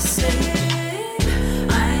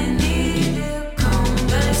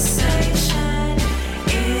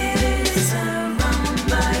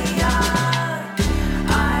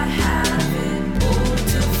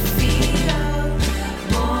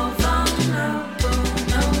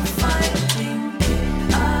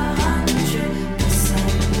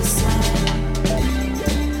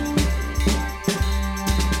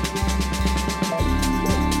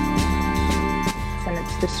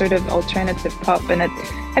sort of alternative pop. And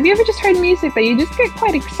have you ever just heard music that you just get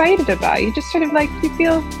quite excited about? You just sort of like, you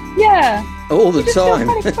feel, yeah, all the you just time. feel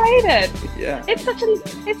quite excited. Yeah, it's such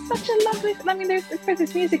a lovely. I mean, there's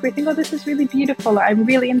this music where you think, oh, this is really beautiful. I'm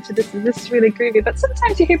really into this. This is really groovy. But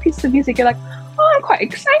sometimes you hear pieces of music, you're like, oh, I'm quite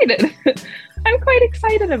excited. I'm quite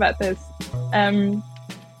excited about this. And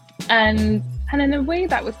in a way,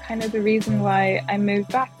 that was kind of the reason why I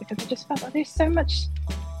moved back, because I just felt, oh, there's so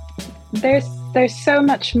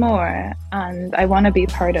much more, and I want to be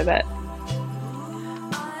part of it.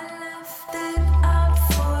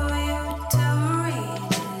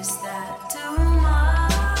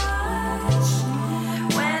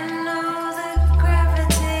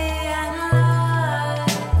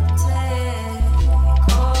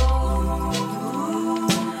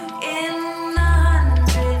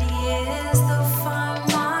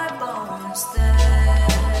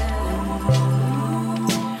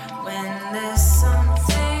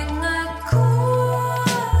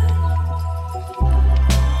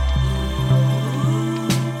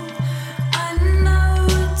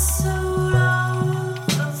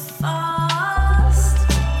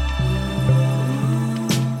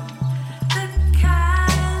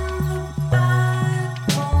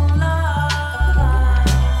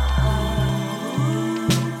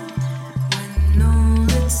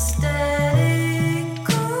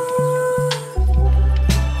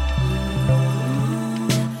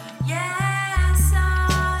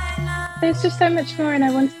 There's just so much more, and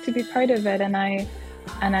I wanted to be part of it, and I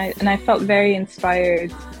felt very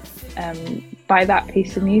inspired by that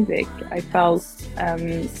piece of music. I felt,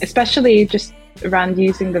 especially just around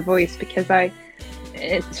using the voice, because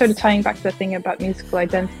it's sort of tying back to the thing about musical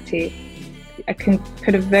identity. I could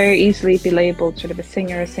have very easily be labeled sort of a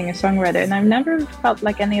singer, a singer-songwriter, and I've never felt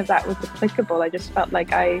like any of that was applicable. I just felt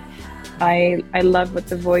like I love what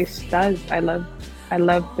the voice does. I love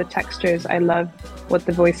the textures. I love what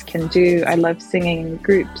the voice can do. I love singing in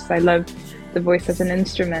groups. I love the voice as an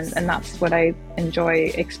instrument, and that's what I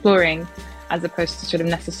enjoy exploring, as opposed to sort of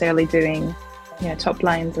necessarily doing, top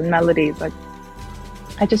lines and melodies.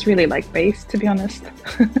 I just really like bass, to be honest.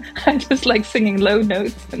 I just like singing low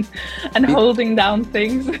notes and holding down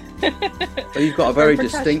things. Well, you've got a very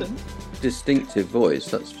distinctive voice,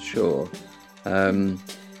 that's for sure.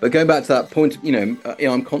 But going back to that point,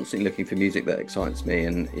 I'm constantly looking for music that excites me,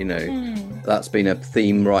 and that's been a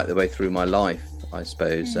theme right the way through my life, I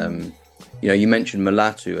suppose. You mentioned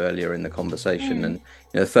Mulatu earlier in the conversation, and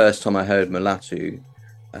the first time I heard Mulatu,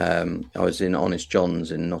 I was in Honest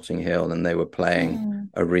John's in Notting Hill, and they were playing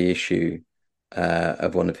a reissue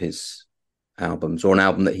of one of his albums, or an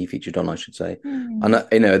album that he featured on, I should say. And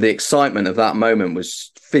the excitement of that moment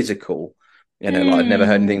was physical. Like I've never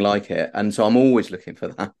heard anything like it, and so I'm always looking for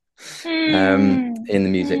that in the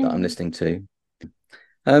music that I'm listening to.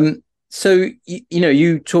 So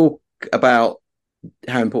you talk about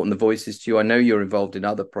how important the voice is to you. I know you're involved in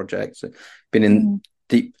other projects. Been in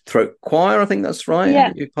Deep Throat Choir, I think that's right.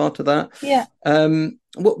 Yeah, you're part of that. Yeah.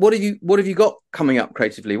 What have you got coming up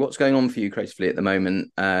creatively? What's going on for you creatively at the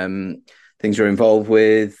moment? Things you're involved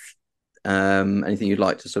with? Anything you'd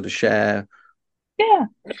like to sort of share? Yeah,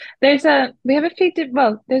 there's a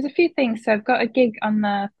few things. So I've got a gig on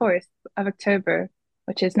the 4th of October,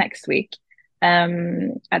 which is next week,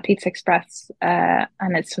 at Pizza Express,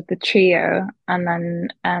 and it's with the trio,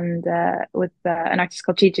 and with an artist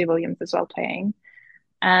called Gigi Williams as well playing.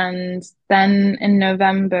 And then in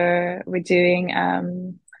November we're doing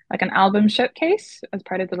like an album showcase as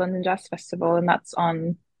part of the London Jazz Festival, and that's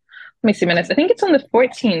on, let me see minutes. I think it's on the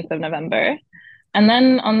 14th of November. And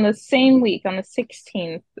then on the same week, on the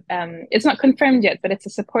 16th, it's not confirmed yet, but it's a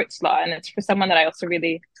support slot, and it's for someone that I also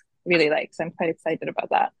really, really like. So I'm quite excited about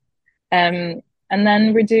that. And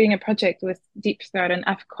then we're doing a project with Deep Throat and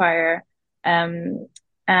F Choir, and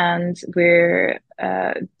we're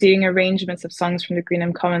doing arrangements of songs from the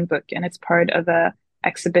Greenham Common book, and it's part of a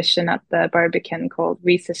exhibition at the Barbican called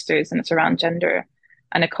We Sisters, and it's around gender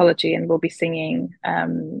and ecology, and we'll be singing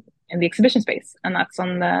in the exhibition space, and that's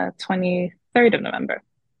on the 23rd of November.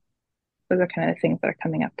 Those are kind of things that are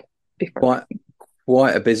coming up before.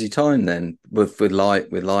 Quite a busy time then with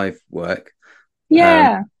live work.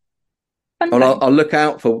 Yeah. Well, I'll look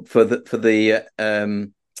out for the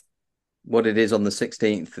what it is on the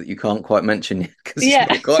 16th that you can't quite mention yet,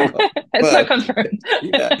 because it's not confirmed.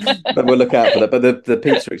 Yeah, but we'll look out for that. But the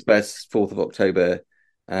Pizza Express 4th of October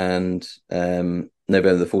and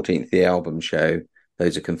November the 14th, the album show.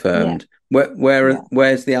 Those are confirmed. Yeah.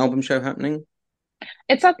 Where's the album show happening?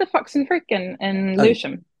 It's at the Fox and Firkin in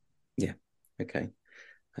Lewisham. Yeah. Okay.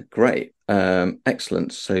 Great.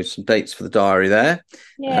 Excellent. So some dates for the diary there.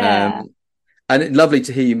 Yeah. And lovely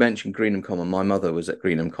to hear you mention Greenham Common. My mother was at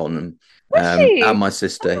Greenham Common, and my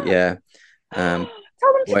sister. Yeah, Tell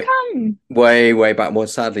them to come. Way back. Well,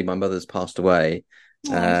 sadly, my mother's passed away.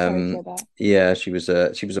 Oh, I'm sorry to hear that. Yeah, she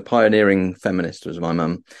was a pioneering feminist, was my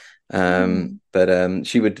mum. But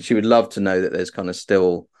she would love to know that there's kind of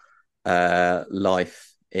still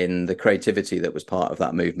life in the creativity that was part of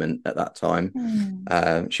that movement at that time.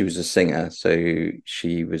 She was a singer, so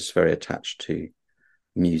she was very attached to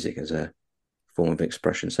music as a form of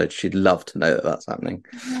expression. So she'd love to know that that's happening.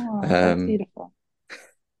 Oh, that's beautiful.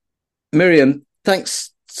 Miryam,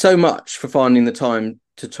 thanks so much for finding the time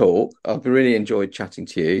to talk. I've really enjoyed chatting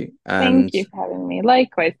to you. Thank you for having me.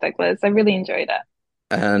 Likewise, Douglas. I really enjoyed it.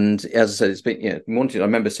 And as I said, it's been I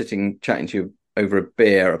remember chatting to you over a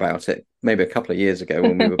beer about it maybe a couple of years ago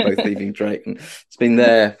when we were both leaving Drake, and it's been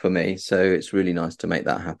there for me. So it's really nice to make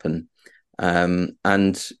that happen. And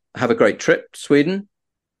have a great trip to Sweden.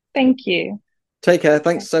 Thank you. Take care.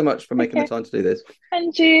 Thanks so much for making the time to do this.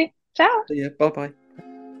 And you. Ciao. See ya. Bye-bye.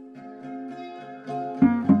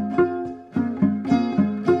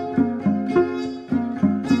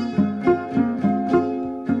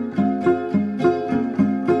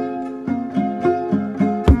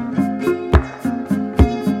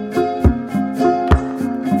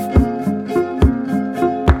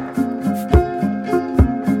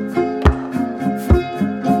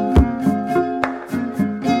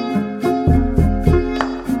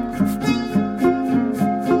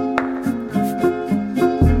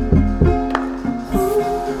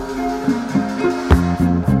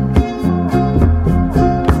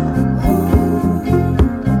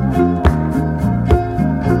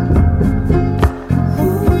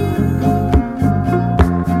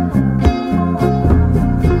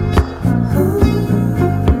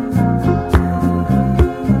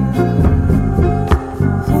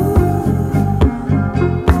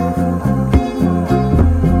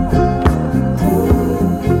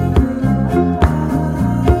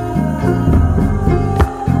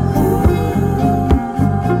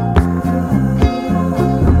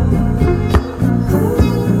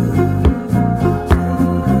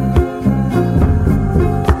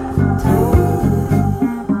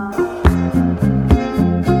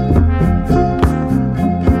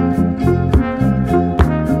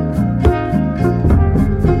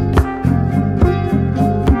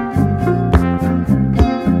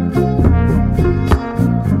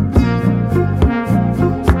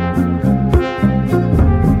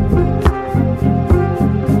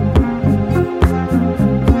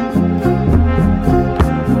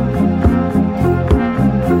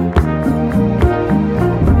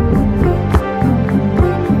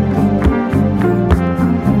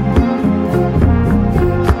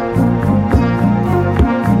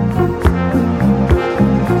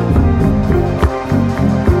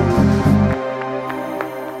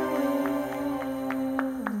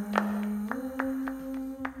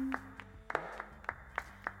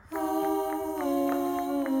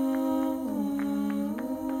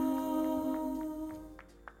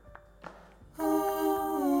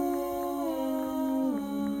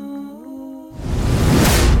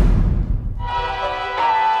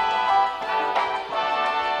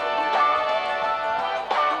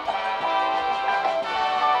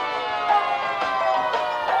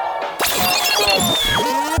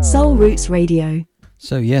 Soul Roots Radio.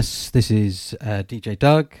 So yes, this is DJ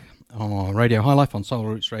Doug on Radio High Life on Soul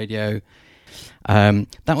Roots Radio. That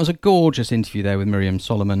was a gorgeous interview there with Miryam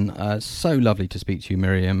Solomon. So lovely to speak to you,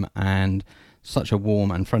 Miryam, and such a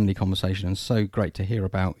warm and friendly conversation, and so great to hear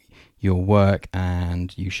about your work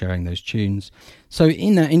and you sharing those tunes. So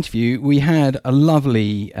in that interview, we had a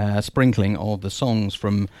lovely sprinkling of the songs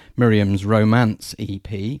from Miryam's Romance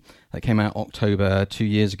EP that came out October 2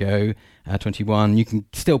 years ago, 21. You can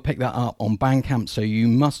still pick that up on Bandcamp, so you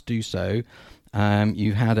must do so.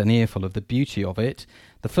 You had an earful of the beauty of it.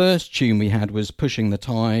 The first tune we had was Pushing the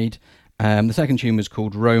Tide. The second tune was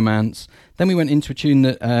called Romance. Then we went into a tune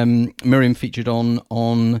that Miryam featured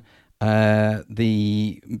on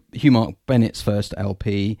the Hugh Mark Bennett's first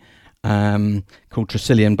LP called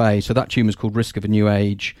Tresillian Bay. So that tune was called Risk of a New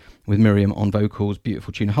Age with Miryam on vocals.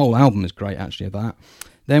 Beautiful tune. The whole album is great, actually, of that.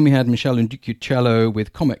 Then we had Meshell Ndegeocello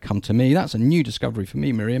with Comet Come to Me. That's a new discovery for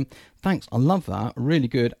me, Miryam. Thanks, I love that. Really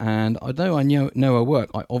good. And although I know her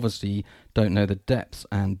work, I obviously don't know the depth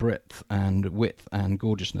and breadth and width and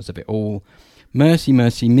gorgeousness of it all. Mercy,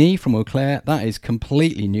 Mercy Me from Auclair. That is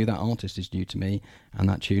completely new. That artist is new to me, and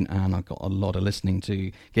that tune, and I've got a lot of listening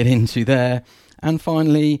to get into there. And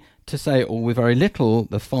finally, to say it all with very little,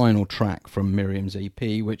 the final track from Miryam's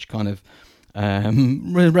EP, which kind of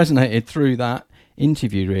resonated through that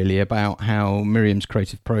interview, really, about how Miryam's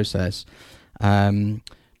creative process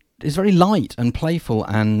is very light and playful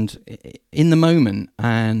and in the moment,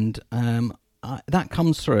 and that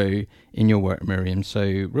comes through in your work, Miryam. So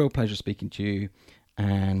real pleasure speaking to you,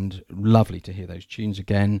 and lovely to hear those tunes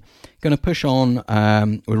again. Going to push on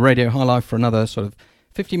with Radio High Life for another sort of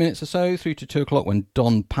 50 minutes or so, through to 2 o'clock when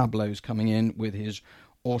Don Pablo's coming in with his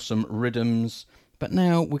awesome rhythms. But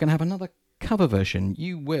now we're going to have another cover version.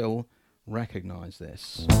 You will recognise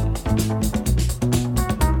this.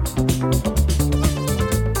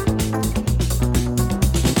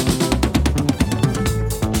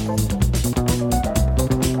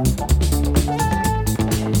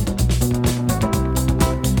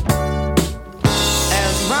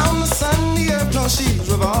 She's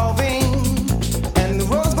revolving, and the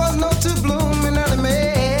rose buds know to bloom in early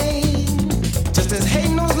May. Just as hate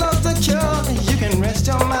knows love's the cure, you can rest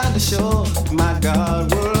your mind assured, my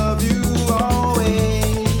God will love you always.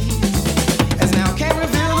 As now can't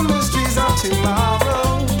reveal the mysteries of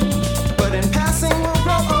tomorrow, but in passing we'll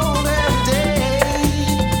grow old every day.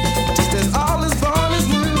 Just as all is born is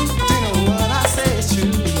new, do you know what I say is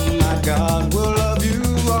true, my God will love you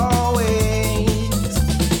always.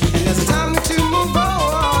 And there's a time to move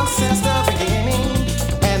on since the beginning,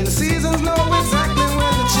 and the seasons know exactly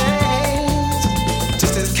when to change.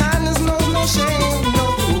 Just as kindness knows no shame, know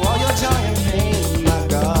through all your joy and pain, my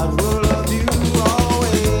God will love you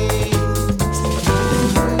always.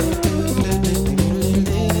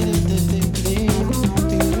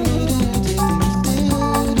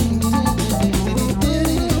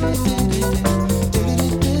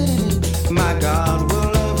 My God will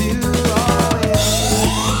love you always.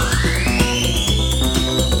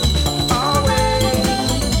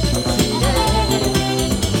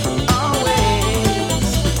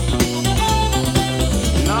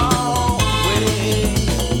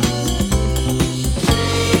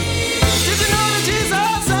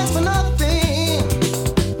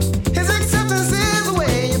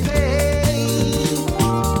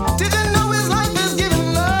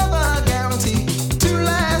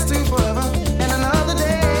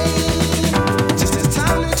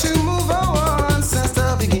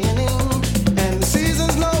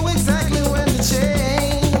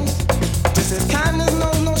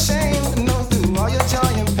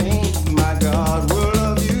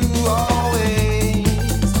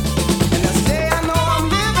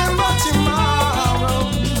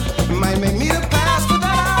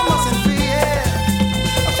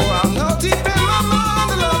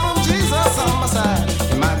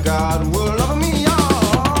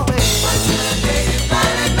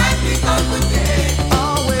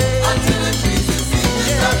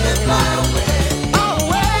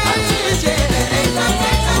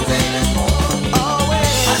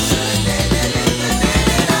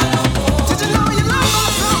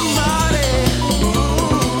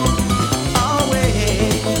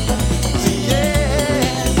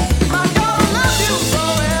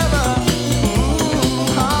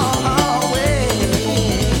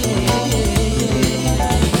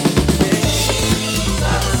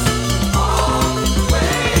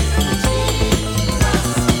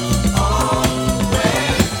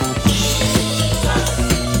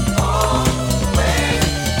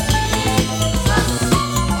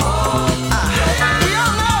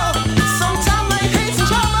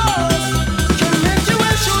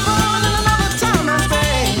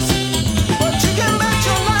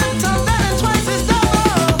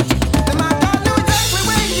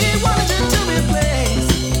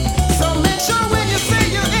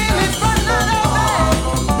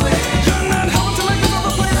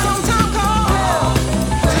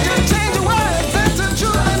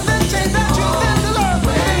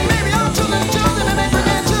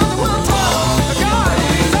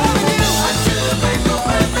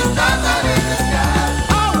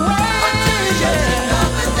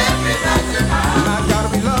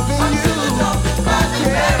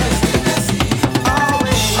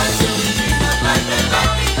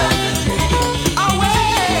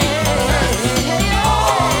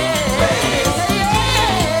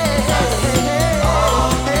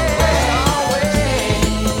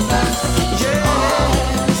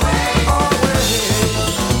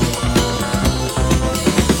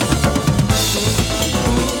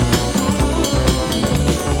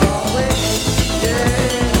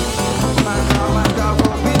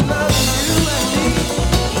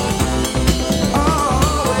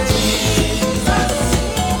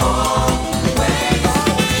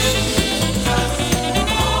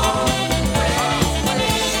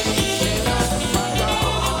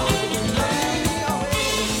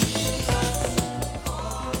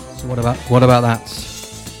 What about that?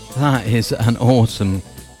 That is an awesome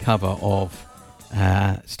cover of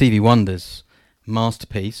Stevie Wonder's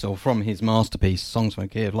masterpiece, or from his masterpiece, Songs from a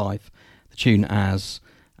Key of Life, the tune as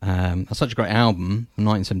such a great album from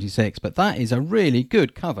 1976, but that is a really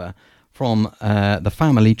good cover from The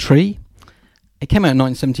Family Tree. It came out in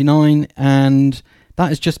 1979, and that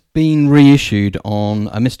has just been reissued on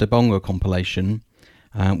a Mr. Bongo compilation,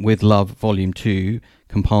 With Love Volume 2,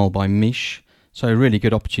 compiled by Mish. So a really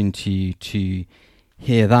good opportunity to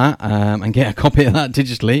hear that and get a copy of that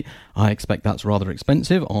digitally. I expect that's rather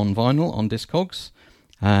expensive on vinyl, on Discogs.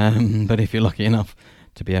 But if you're lucky enough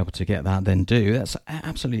to be able to get that, then do. That's an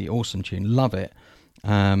absolutely awesome tune. Love it.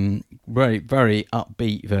 Very, very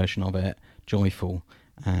upbeat version of it. Joyful.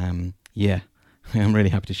 Yeah, I'm really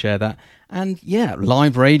happy to share that. And yeah,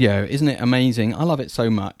 live radio, isn't it amazing? I love it so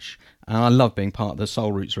much. And I love being part of the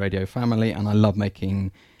Soul Roots Radio family, and I love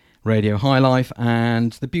making Radio High Life.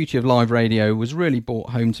 And the beauty of live radio was really brought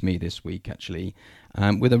home to me this week, actually,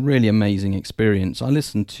 with a really amazing experience. I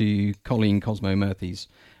listened to Colleen Cosmo Murphy's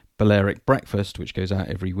Balearic Breakfast, which goes out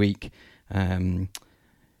every week,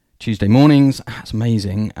 Tuesday mornings. That's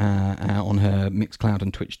amazing, out on her Mixcloud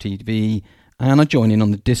and Twitch TV. And I joined in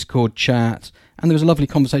on the Discord chat, and there was a lovely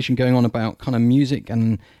conversation going on about kind of music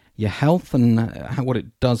and your health and what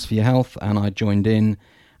it does for your health, and I joined in.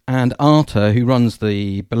 And Arta, who runs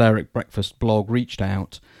the Balearic Breakfast blog, reached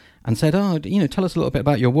out and said, tell us a little bit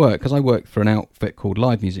about your work, because I work for an outfit called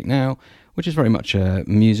Live Music Now, which is very much a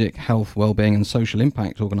music, health, wellbeing and social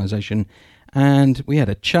impact organisation. And we had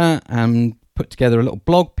a chat and put together a little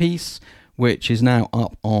blog piece, which is now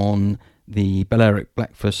up on the Balearic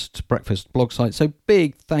Breakfast blog site. So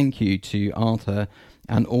big thank you to Arthur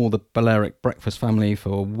and all the Balearic Breakfast family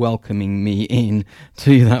for welcoming me in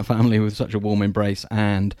to that family with such a warm embrace,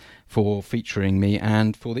 and for featuring me,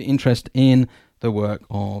 and for the interest in the work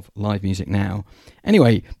of Live Music Now.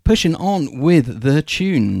 Anyway, pushing on with the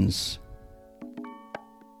tunes.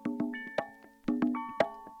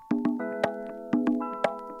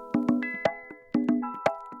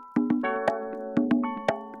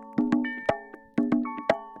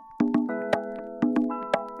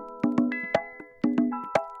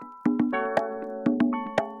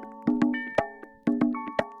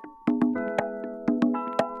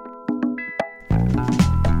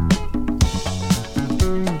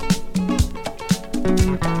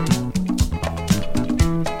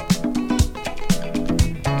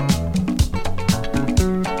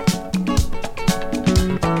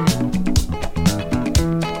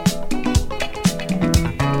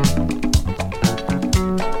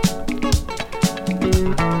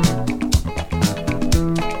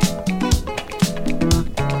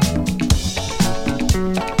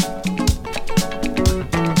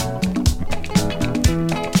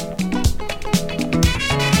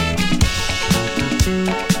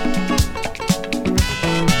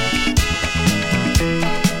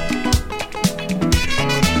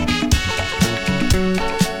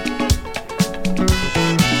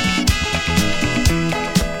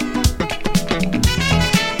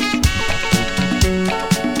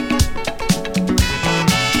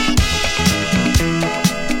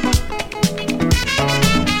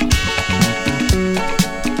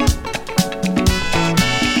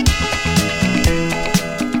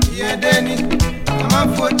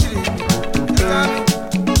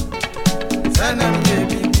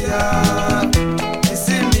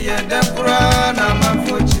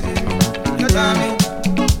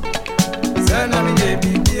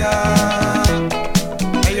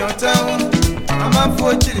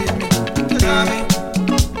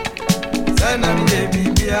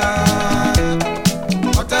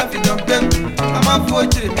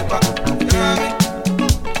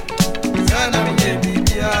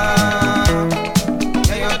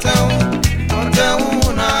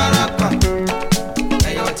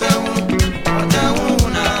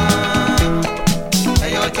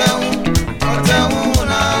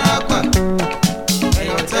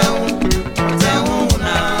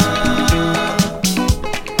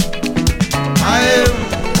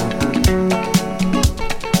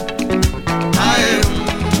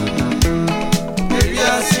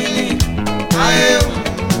 I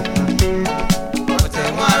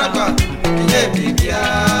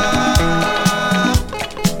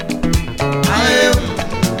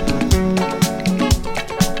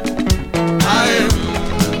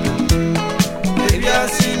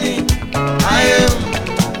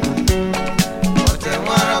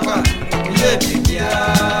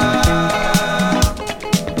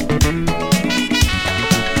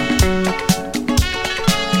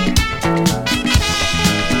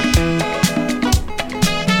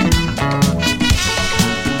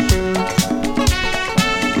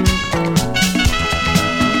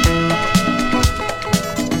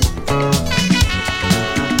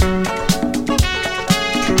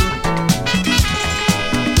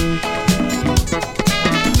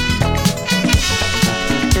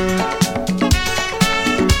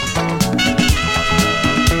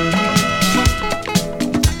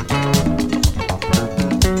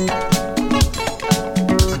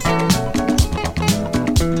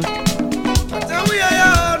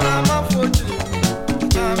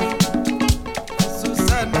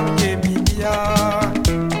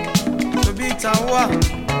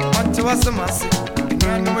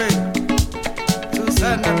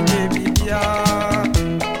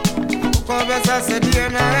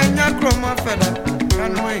feda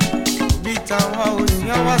kanwe bita wa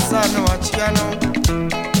usia wasa no achiano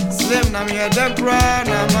slim na me debra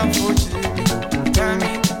na mafuchi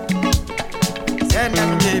tami sena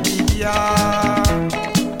me bibia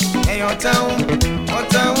eyo town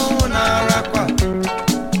na rakwa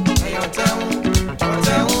eyo town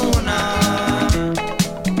na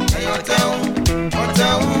eyo town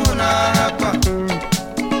na rakwa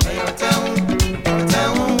eyo town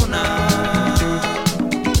na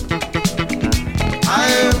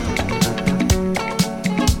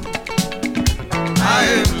I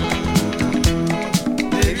am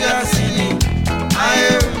baby I sing I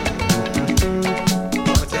am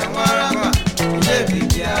Otewarama baby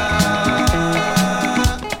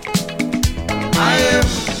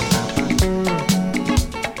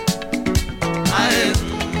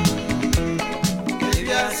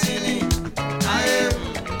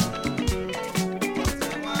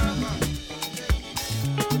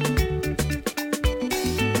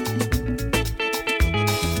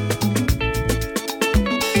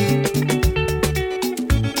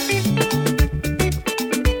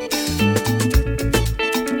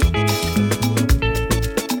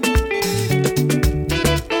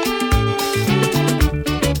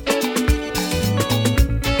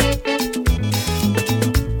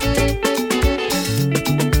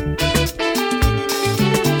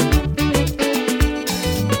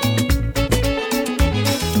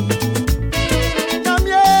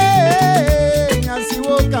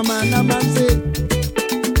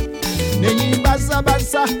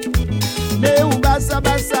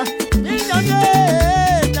basa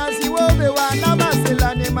Minyonye Nasi wobe wana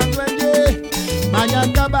masela ne manwenye Manya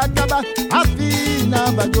kaba kaba Afi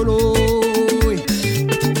na bajolo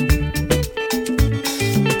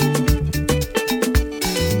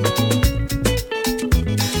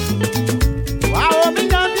Wow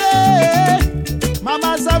minyonye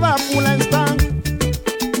Mama ça va pour l'instant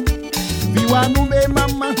Viwa noube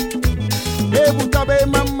mama Ebu tabe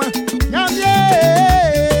mama Nyamye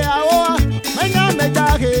Aoa Menya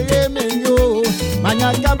mejahe menyo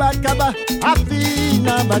Manya kaba kaba Afi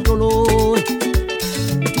na bajolo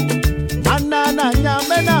Manana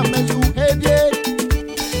nyame na mezu hedye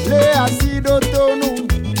Le asido tonu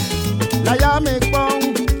La yame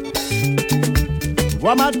kpong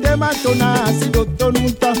Wamatema tona asido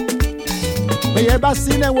tonu ta Beye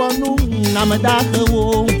basine wonu na medahe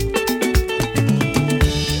wo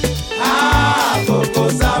Koko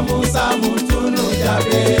samu samu tunu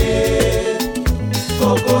jabe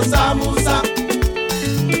Koko samu samu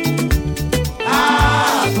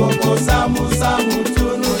Koko samu samu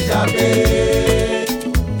tunu jabe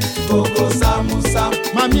Koko samu samu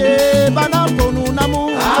Mamie bana ponu na mu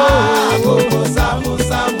Koko samu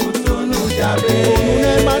samu tunu jabe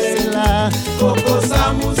Ponu masela Koko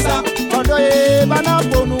samu samu Odoye bana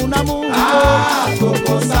ponu na mu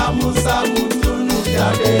Koko samu samu tunu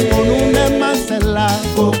jabe Ponu masela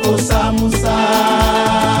Koko samu samu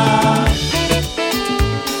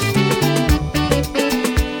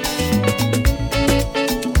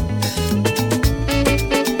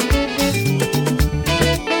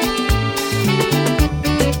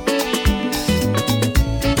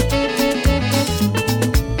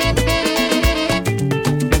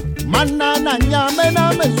Manana nyame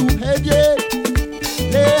na mezuhedye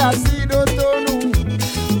Le asido tonu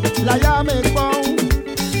La yame kong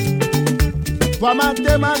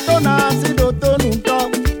Wamate matona asido tonu to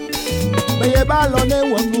Beye balone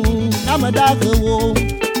wonu Na medake wo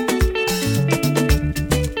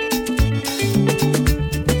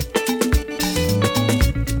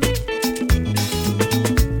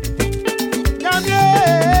Nyamye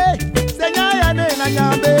Senya ne na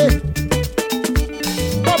nyambe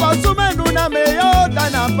Sumenu na meyo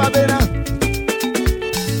dana pabena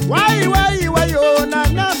Wai yo na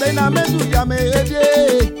nyambe na mezu ya meedye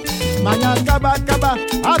Manya kaba kaba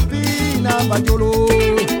api na bajolo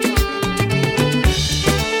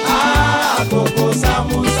Koko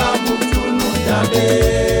samu samu tunu jabe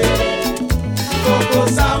Koko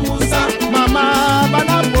samu samu Mama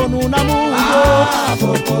bana ponu na mungo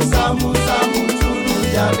Koko samu samu tunu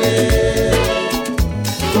jabe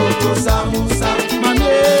Koko samu samu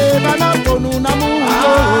Bana ponu na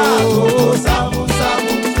mungo Koko samu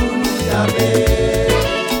samu tunu jabe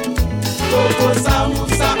Koko samu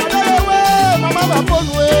samu Alewe mama ba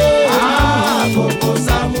ponu Koko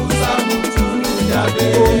samu samu tunu jabe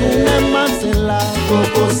Ponu ne masela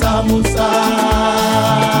Koko samu samu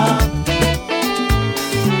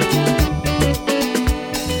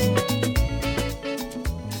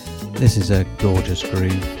This is a gorgeous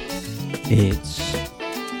groove. It's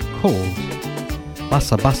called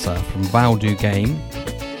Bassa Bassa from Valdu Game,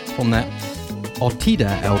 from that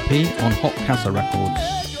Otida LP on Hot Casa Records,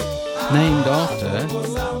 named after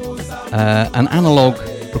an analog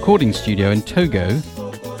recording studio in Togo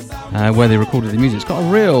where they recorded the music. It's got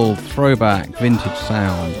a real throwback vintage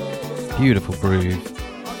sound, beautiful groove.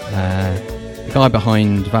 The guy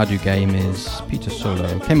behind Vadu Game is Peter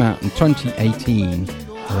Solo. Came out in 2018.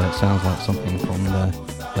 It sounds like something from the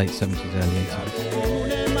late 70s, early 80s.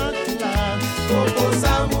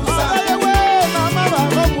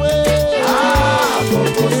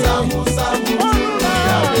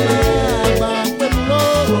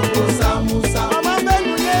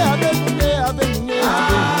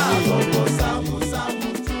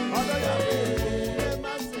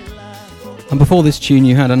 And before this tune,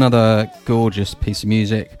 you had another gorgeous piece of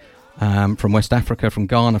music from West Africa, from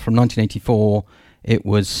Ghana, from 1984. It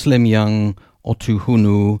was Slim Young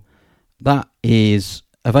Otuhunu. That is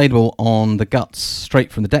available on the Guts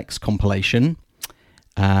Straight from the Decks compilation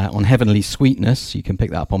on Heavenly Sweetness. You can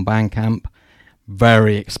pick that up on Bandcamp.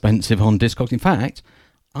 Very expensive on Discogs. In fact,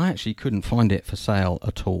 I actually couldn't find it for sale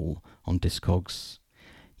at all on Discogs.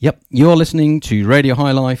 Yep, you're listening to Radio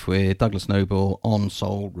High Life with Douglas Noble on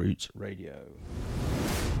Soul Roots Radio.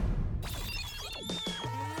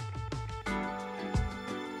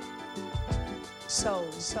 Soul,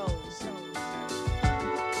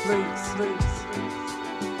 Roots,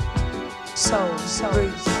 Soul,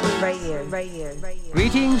 Roots, Radio.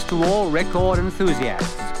 Greetings to all record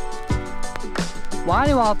enthusiasts. While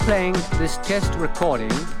you are playing this test recording,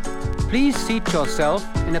 please seat yourself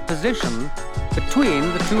in a position between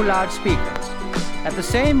the two loudspeakers, at the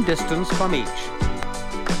same distance from each.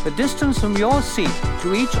 The distance from your seat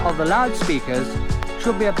to each of the loudspeakers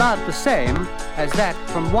should be about the same as that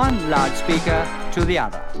from one loudspeaker to the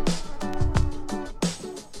other.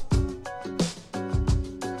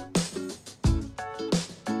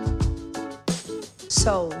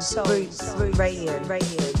 Soul, Roots, Radio.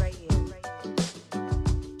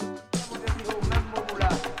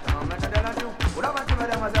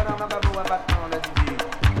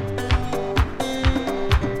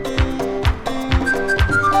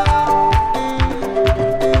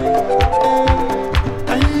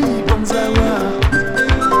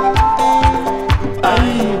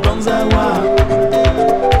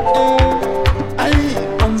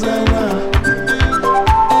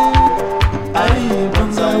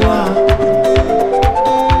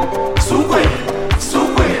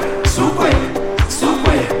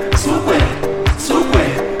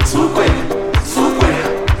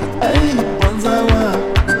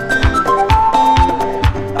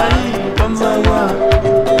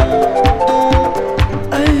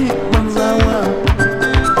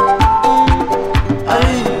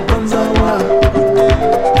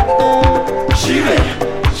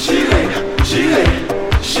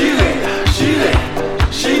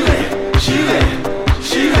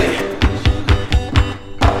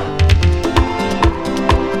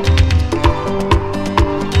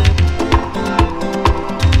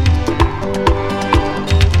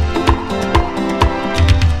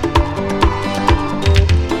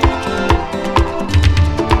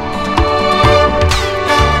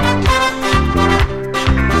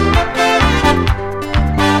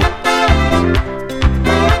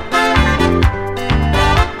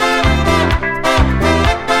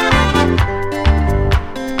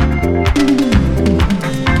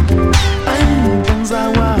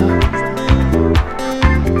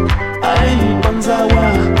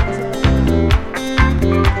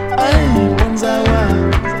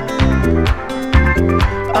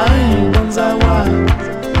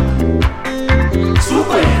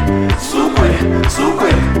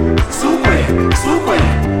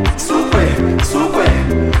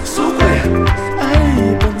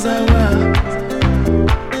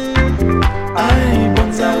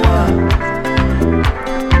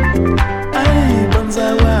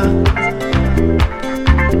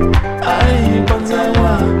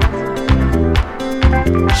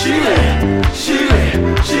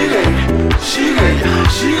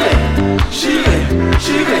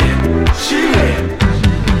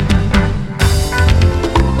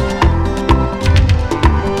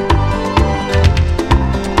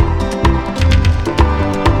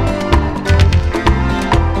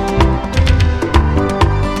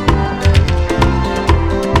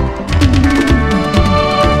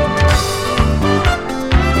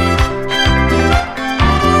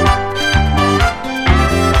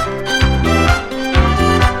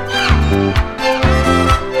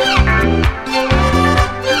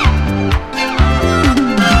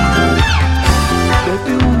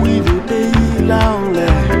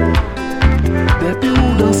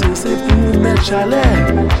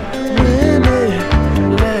 chalet, wele,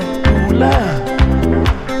 le, ula.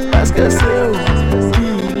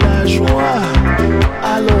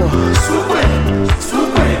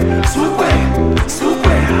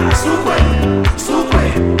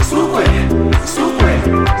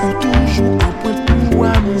 Ou toujours en point pour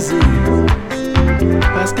amuser.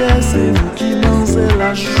 Parce que c'est vous qui lancez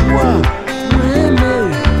la joie. Mais les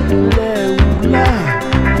ou là.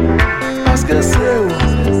 Parce que c'est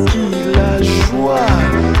vous qui la joie.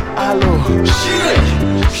 Alors, chiré,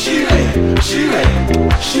 chiré, chiré,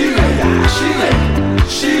 chiré, chiré,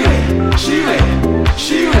 chiré, chiré,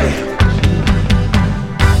 chiré.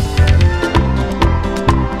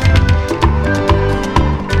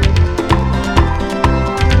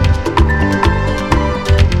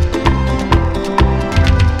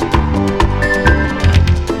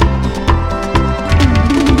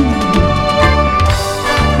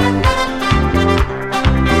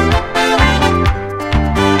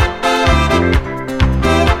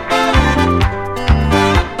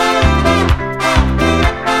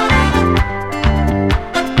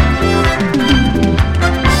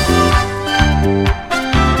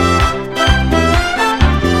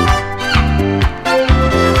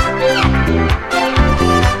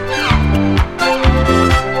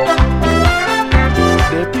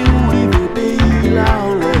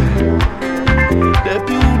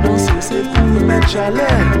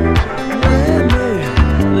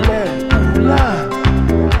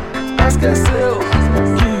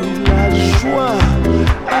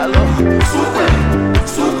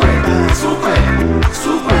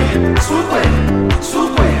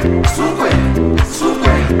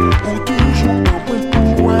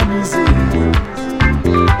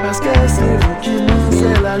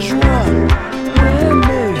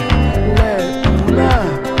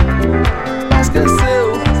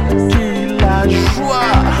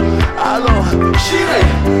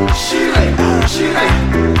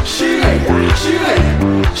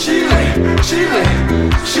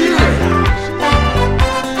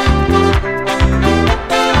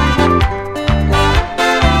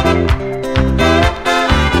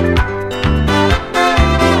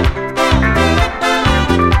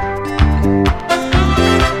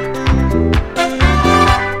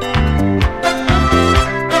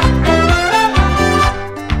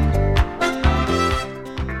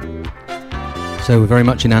 So we're very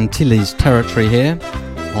much in Antilles territory here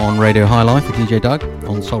on Radio High Life with DJ Doug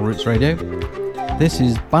on Soul Roots Radio. This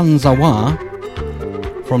is Banzawa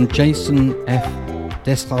from Jason F.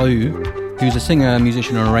 Desraeux, who's a singer,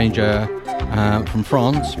 musician and arranger from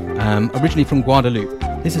France, originally from Guadeloupe.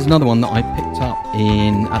 This is another one that I picked up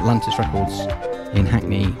in Atlantis Records in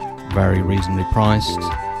Hackney, very reasonably priced.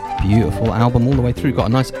 Beautiful album all the way through, got a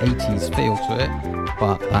nice 80s feel to it,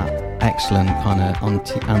 but that excellent kind of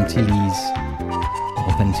Antilles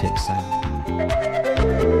authentic sound.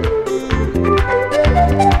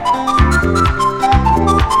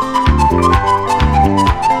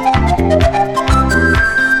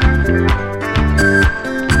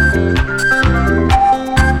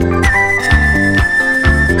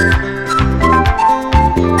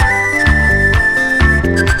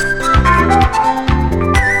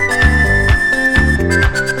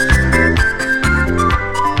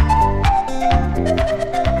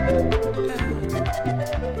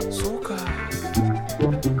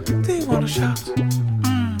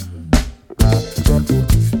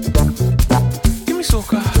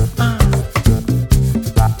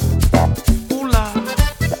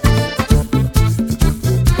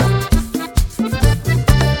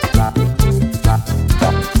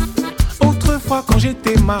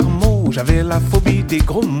 J'avais la phobie des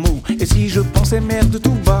gros mots. Et si je pensais merde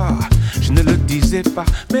tout bas, je ne le disais pas.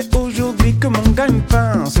 Mais aujourd'hui que mon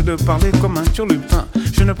gagne-pain, c'est de parler comme un turlupin.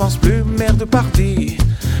 Je ne pense plus merde partie,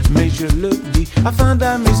 mais je le dis afin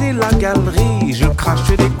d'amuser la galerie. Je crache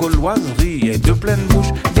des gauloiseries et de pleine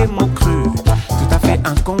bouche des mots crus, tout à fait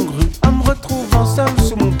incongrus. En me retrouvant seul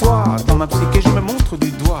sous mon toit, dans ma psyché je me montre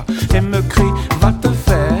du doigt et me crie va te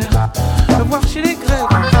faire, me voir chez les Grecs.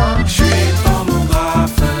 Je suis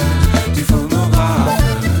pornographe, du phonographe,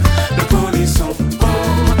 le polisson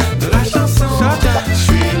de la chanson. Je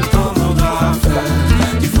suis le pornographe,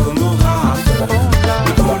 du phonographe,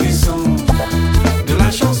 le polisson de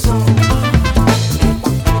la chanson.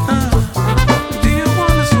 Do you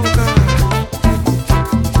want a soca?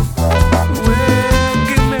 Ouais,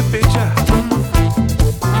 give me a picture.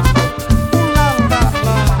 La la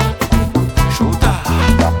la, chouda.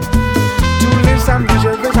 Tous les samedis je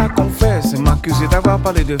vais à confesse, m'accuser d'avoir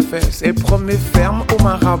parlé de fesses et promet ferme au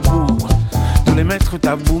marabout. Tous les maîtres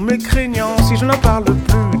tabous, mais craignant si je n'en parle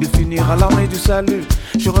plus de finir à l'armée du salut.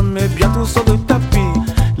 Je remets bientôt sur le tapis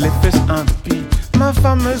les fesses impies. Ma la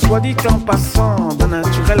femme, soit dit en passant, d'un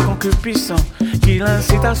naturel concupiscent, qui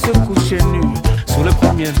l'incite à se coucher nu sur le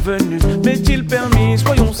premier venu. M'est-il permis,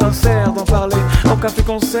 soyons sincères, d'en parler au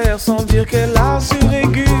café-concert sans dire qu'elle a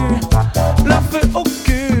suraigu la feu au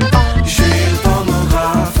cul? Je suis le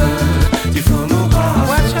pornographe du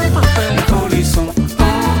phonographe, le polisson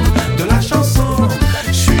de la chanson.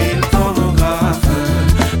 Je suis le pornographe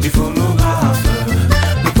du phonographe,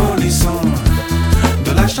 le polisson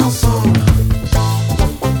de la chanson.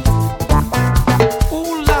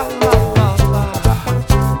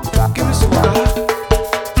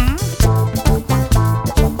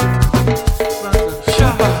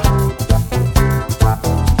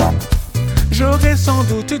 Sans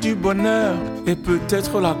doute du bonheur et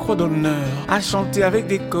peut-être la croix d'honneur à chanter avec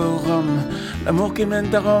décorum l'amour qui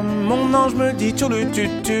mène à Rome. Mon ange me dit sur le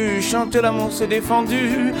tutu, chanter l'amour c'est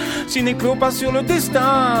défendu, s'il n'éclot pas sur le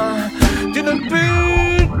destin d'une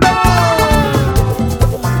pute.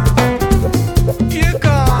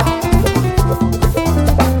 Yeka,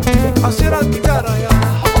 ah c'est la guitare ya.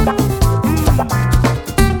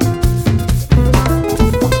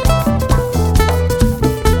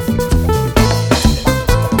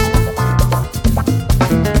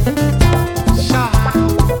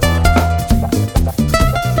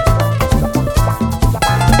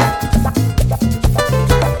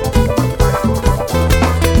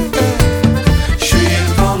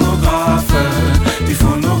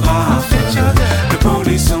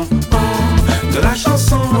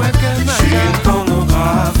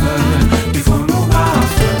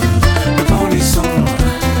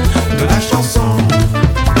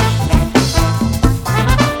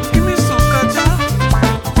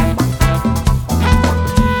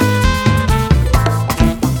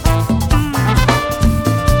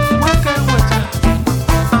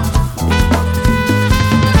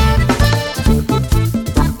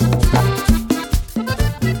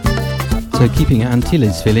 So keeping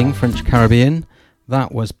Antilles feeling, French Caribbean,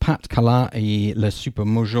 that was Pat Cala et Le Super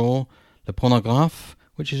Major, Le Pornographe,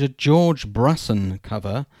 which is a George Brasson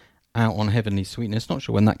cover out on Heavenly Sweetness. Not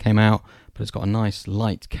sure when that came out, but it's got a nice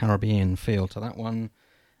light Caribbean feel to that one.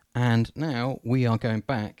 And now we are going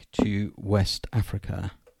back to West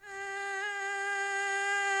Africa.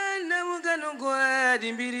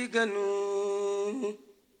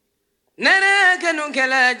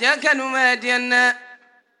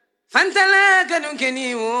 Fantala kanu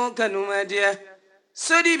keni wo kanu madia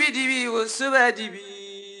sodi bidibi wo subadibi.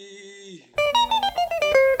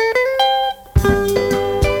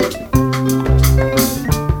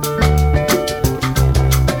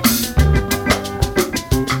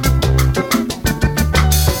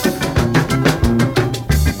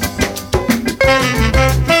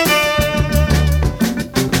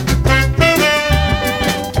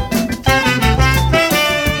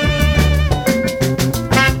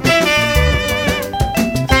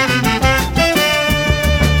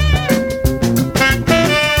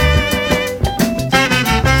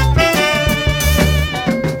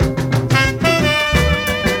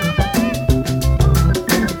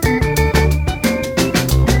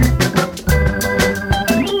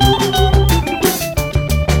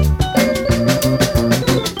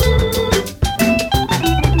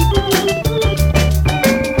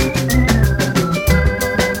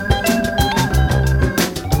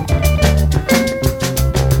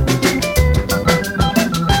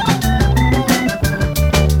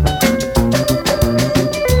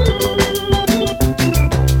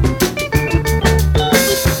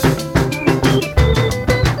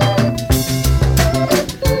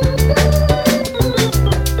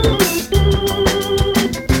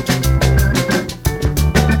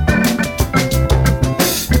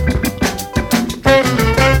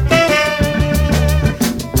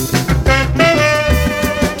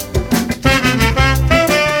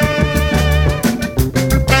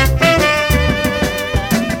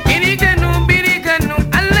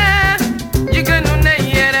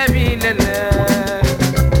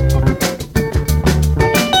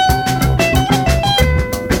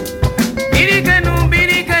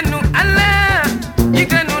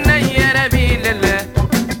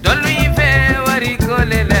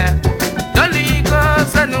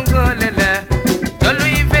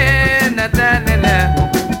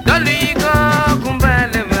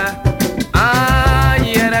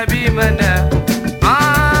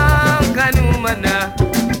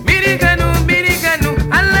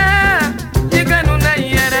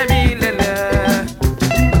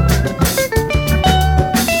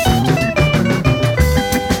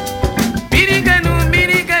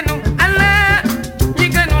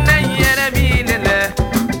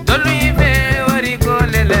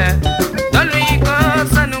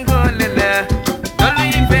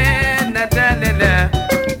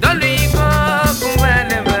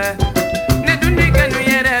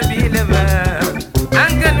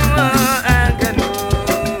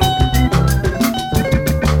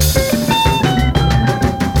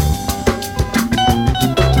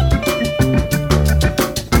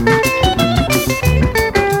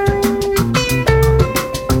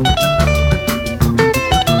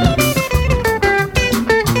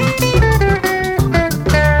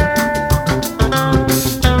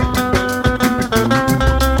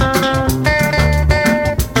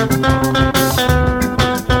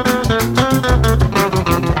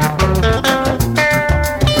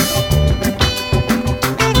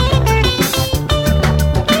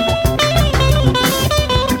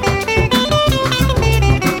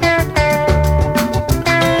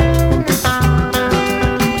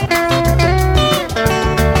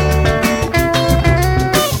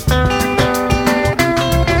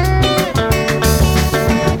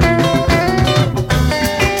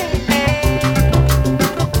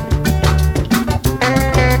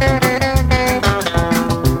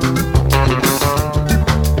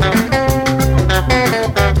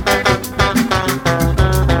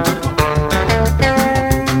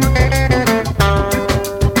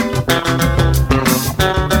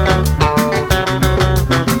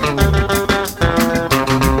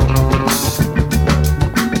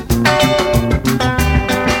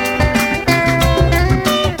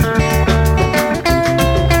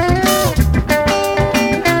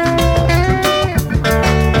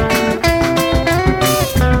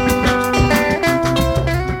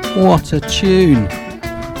 What a tune!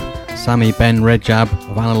 Sammy Ben Rejab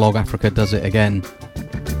of Analog Africa does it again.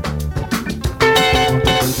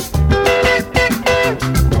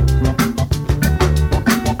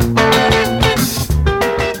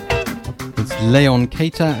 It's Leon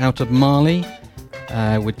Keita out of Mali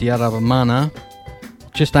with Diarabamana.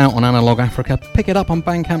 Just out on Analog Africa. Pick it up on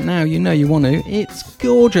Bandcamp now, you know you want to. It's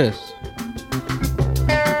gorgeous.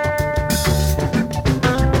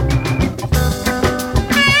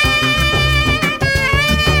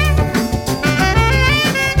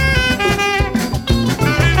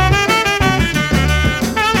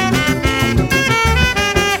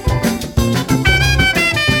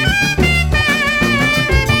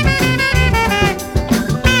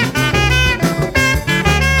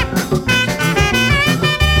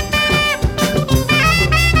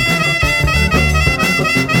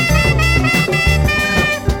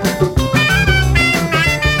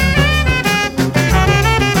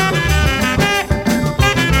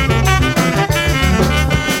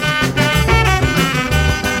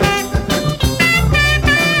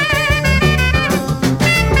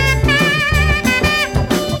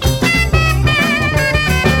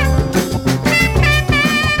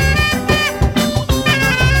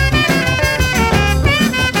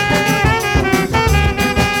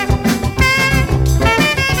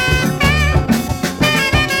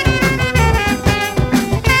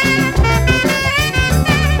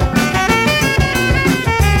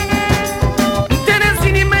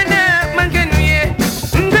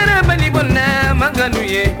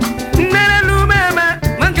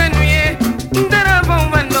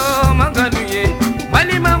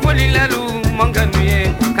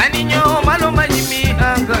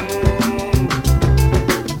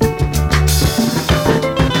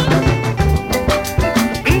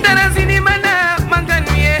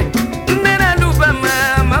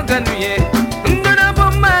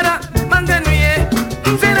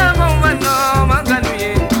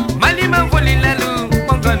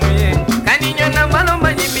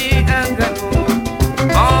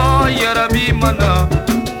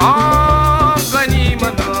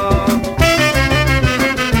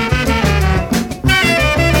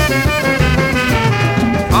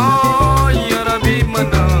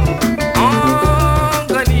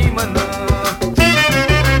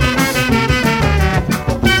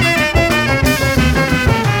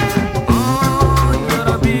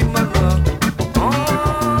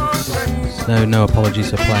 No apologies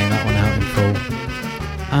for playing that one out in full.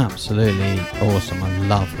 Absolutely awesome, I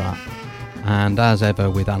love that. And as ever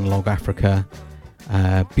with Analog Africa,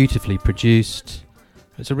 beautifully produced.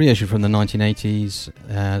 It's a reissue from the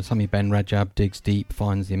 1980s. Sammy Ben Rajab digs deep,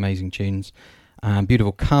 finds the amazing tunes.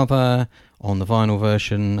 Beautiful cover on the vinyl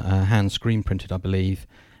version, hand screen printed I believe.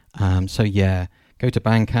 So yeah, go to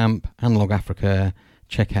Bandcamp, Analog Africa,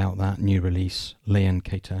 check out that new release, Leon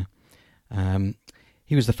Keita.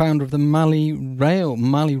 He was the founder of the Mali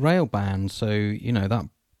Rail Band, so you know that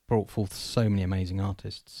brought forth so many amazing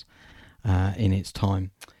artists in its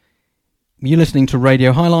time. You're listening to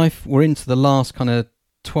Radio High Life. We're into the last kind of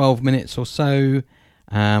 12 minutes or so.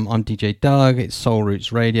 I'm DJ Doug. It's Soul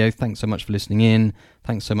Roots Radio. Thanks so much for listening in.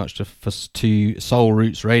 Thanks so much to Soul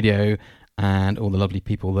Roots Radio and all the lovely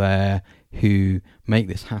people there who make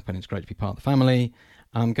this happen. It's great to be part of the family.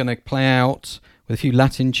 I'm going to play out with a few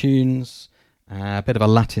Latin tunes. A bit of a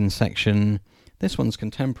Latin section. This one's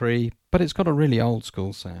contemporary, but it's got a really old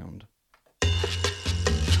school sound.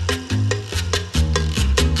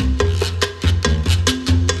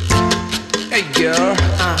 Hey girl,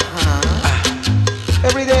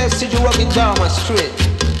 every day I see you walking down my street,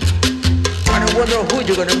 and I wonder who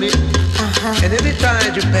you're gonna meet. And every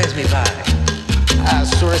time you pass me by, I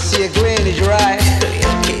sort of see a grin in your eye.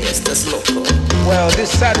 Okay, estás loco. Well, this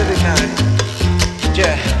Saturday night,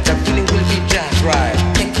 yeah, the feeling will be just right.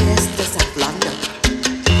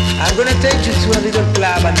 I'm gonna take you to a little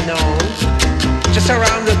club I know, just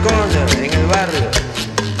around the corner in el barrio.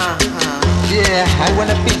 Yeah, I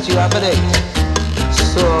wanna pick you up at 8.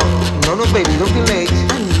 So, no baby, don't be late.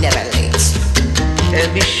 I'm never late.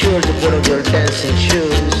 And be sure to put on your dancing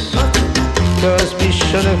shoes, cause we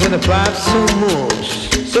sure are gonna pop some moves.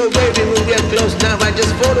 So baby, we'll get close now, I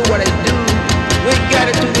just follow what I do. We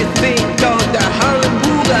gotta do this thing called the Harlem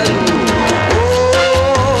Boogaloo.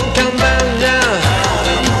 Oh, come on now.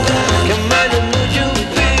 Come on and move your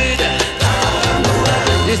feet.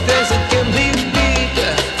 This dance can be beat.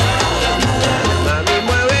 Mami,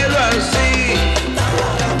 muévelo así.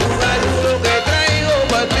 Boogaloo que traigo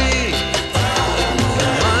pa' ti.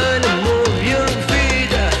 Come on and move your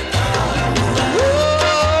feet. Oh,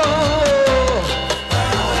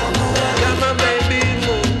 come on baby,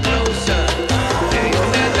 move closer. Yo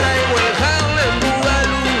me traigo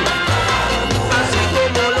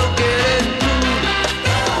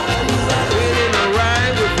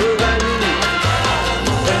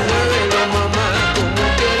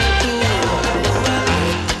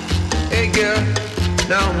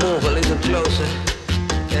move a little closer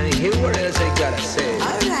and hear what else I gotta say.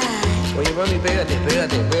 Oye, mami, pégate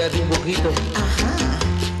un poquito. Ajá.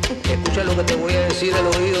 Escucha lo que te voy a decir al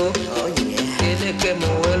oído. Oh, yeah. Tienes que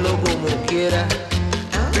moverlo como quieras.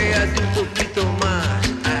 Pégate un poquito más.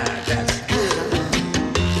 That's good.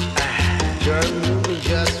 You're moving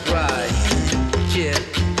just right. Yeah.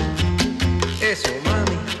 Eso,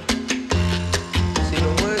 mami. Si lo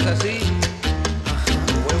mueves así,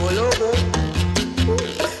 me vuelvo loco.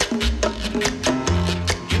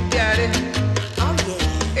 You got it. Oh,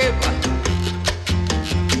 yeah. Epa.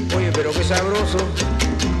 Oye, pero qué sabroso.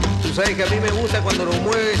 Tú sabes que a mí me gusta cuando lo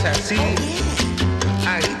mueves así.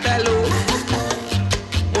 Agítalo.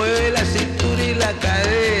 Mueve la cintura y la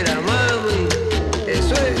cadera, mami.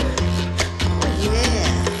 Eso es.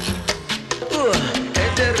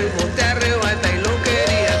 Este ritmo te arrebata y lo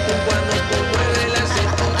querías tú cuando tú mueves la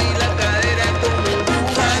cintura y la cadera como un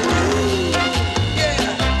bugalú.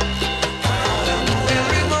 Yeah. El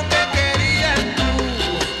ritmo que querías tú.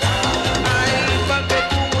 Ahí pa' que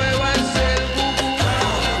tú muevas el bubu.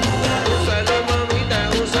 Gózalo, mamita,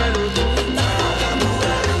 gózalo tú.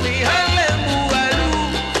 Fíjale en bugalú.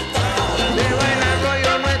 De bailarlo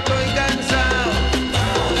yo no estoy cansado.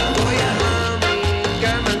 Oye, mami,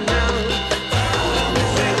 come on now.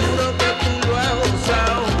 Seguro que tú lo has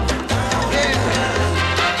gozado. Yeah.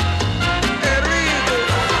 Qué rico.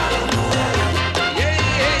 Yeah,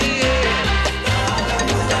 yeah, yeah.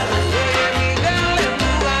 Oye, mi dale en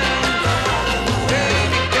bugalú.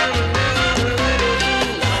 Baby, come on now, muévelo tú.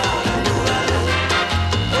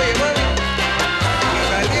 Oye, mami, qué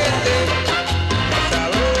caliente, qué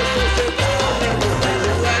sabroso se pone con el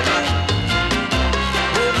bugalú.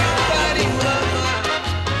 Move your body, mama.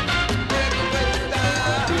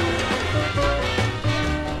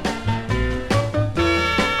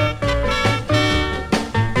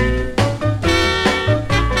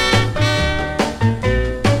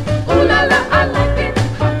 Ooh la la, I like it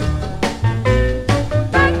hot.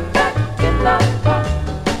 Back, back in the car.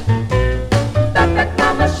 That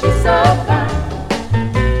mama, she's so fine.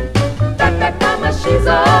 That mama, she's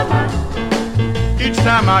all mine. Each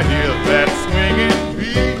time I hear that swinging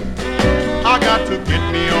beat, I got to get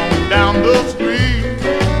me on down the street.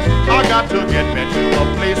 I got to get me to a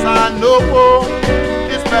place I know.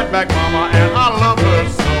 It's Fatback Mama and I love her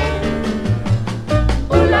so.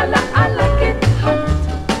 Ooh la la, I like it hot.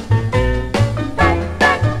 Back,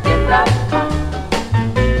 back in the car.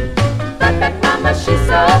 That mama, she's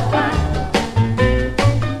so fine.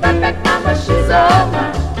 That mama, she's all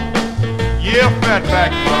mine. Yeah,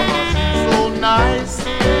 Fatback Mama, she's so nice.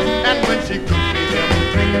 And when she cooks me them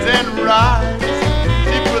greens and rice,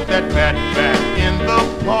 she put that fat back in the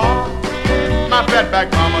pot. My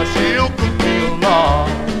Fatback Mama, she'll cook me a lot.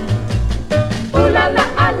 Ooh la la,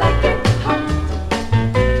 I like it hot.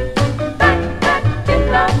 Back, back in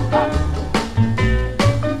the car.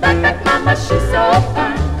 That mama, she's so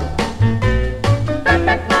fine.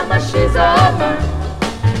 That mama, she's all mine.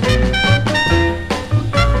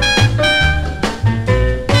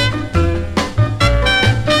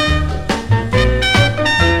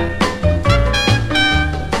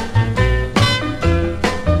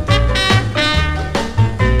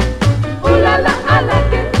 Ooh la la, I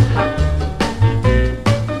like it hot.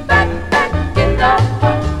 Back, back in the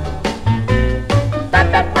car.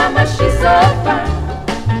 That mama, she's so fine.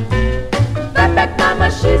 That mama,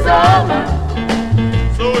 she's all mine.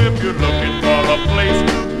 So if you're looking for a place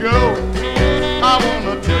to go, I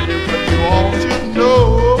wanna tell you what you all should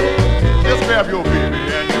know. Just grab your baby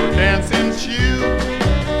and your dancing shoe,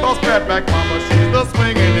 'cause Fatback Mama, she's the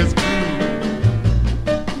swingin'est crew.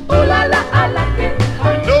 Ooh la la, I like it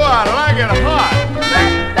hot. You know I like it hot.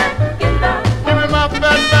 Back, back in the Give me my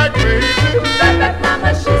Fatback baby. That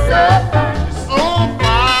mama, she's so fine. She's so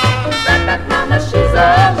fine. That mama, she's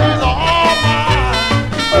all mine. She's all mine.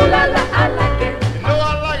 Ooh la la, I like it. You know I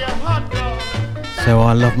like it hot, dog. So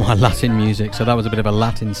I love my Latin music, so that was a bit of a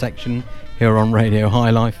Latin section here on Radio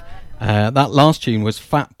High Life. That last tune was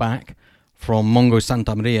Fatback from Mongo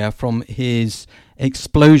Santa Maria from his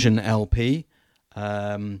Explosion LP.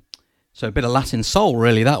 So a bit of Latin soul,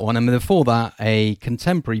 really, that one. And before that, a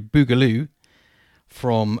contemporary boogaloo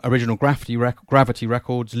from original Gravity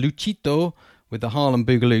Records, Luchito, with the Harlem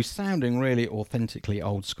Boogaloo, sounding really authentically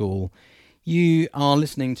old school. You are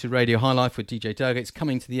listening to Radio High Life with DJ Doug. It's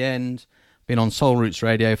coming to the end. Been on Soul Roots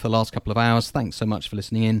Radio for the last couple of hours. Thanks so much for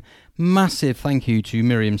listening in. Massive thank you to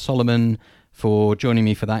Miryam Solomon for joining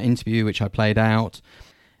me for that interview, which I played out.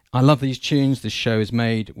 I love these tunes. This show is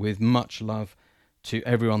made with much love to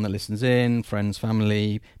everyone that listens in, friends,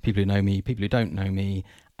 family, people who know me, people who don't know me.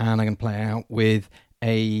 And I'm going to play out with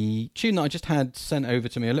a tune that I just had sent over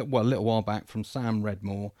to me a little while back from Sam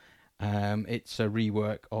Redmore. It's a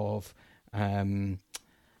rework of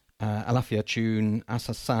Alafia tune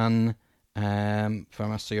Assassin from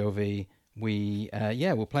Asiovi.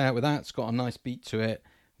 We'll play out with that. It's got a nice beat to it.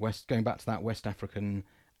 Going back to that West African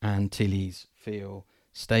Antilles feel.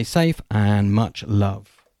 Stay safe and much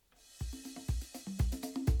love.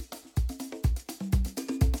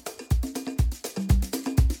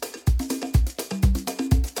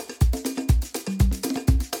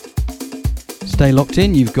 Stay locked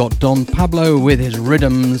in. You've got Don Pablo with his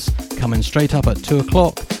rhythms coming straight up at 2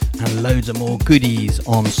 o'clock, and loads of more goodies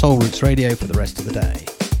on Soul Roots Radio for the rest of the day.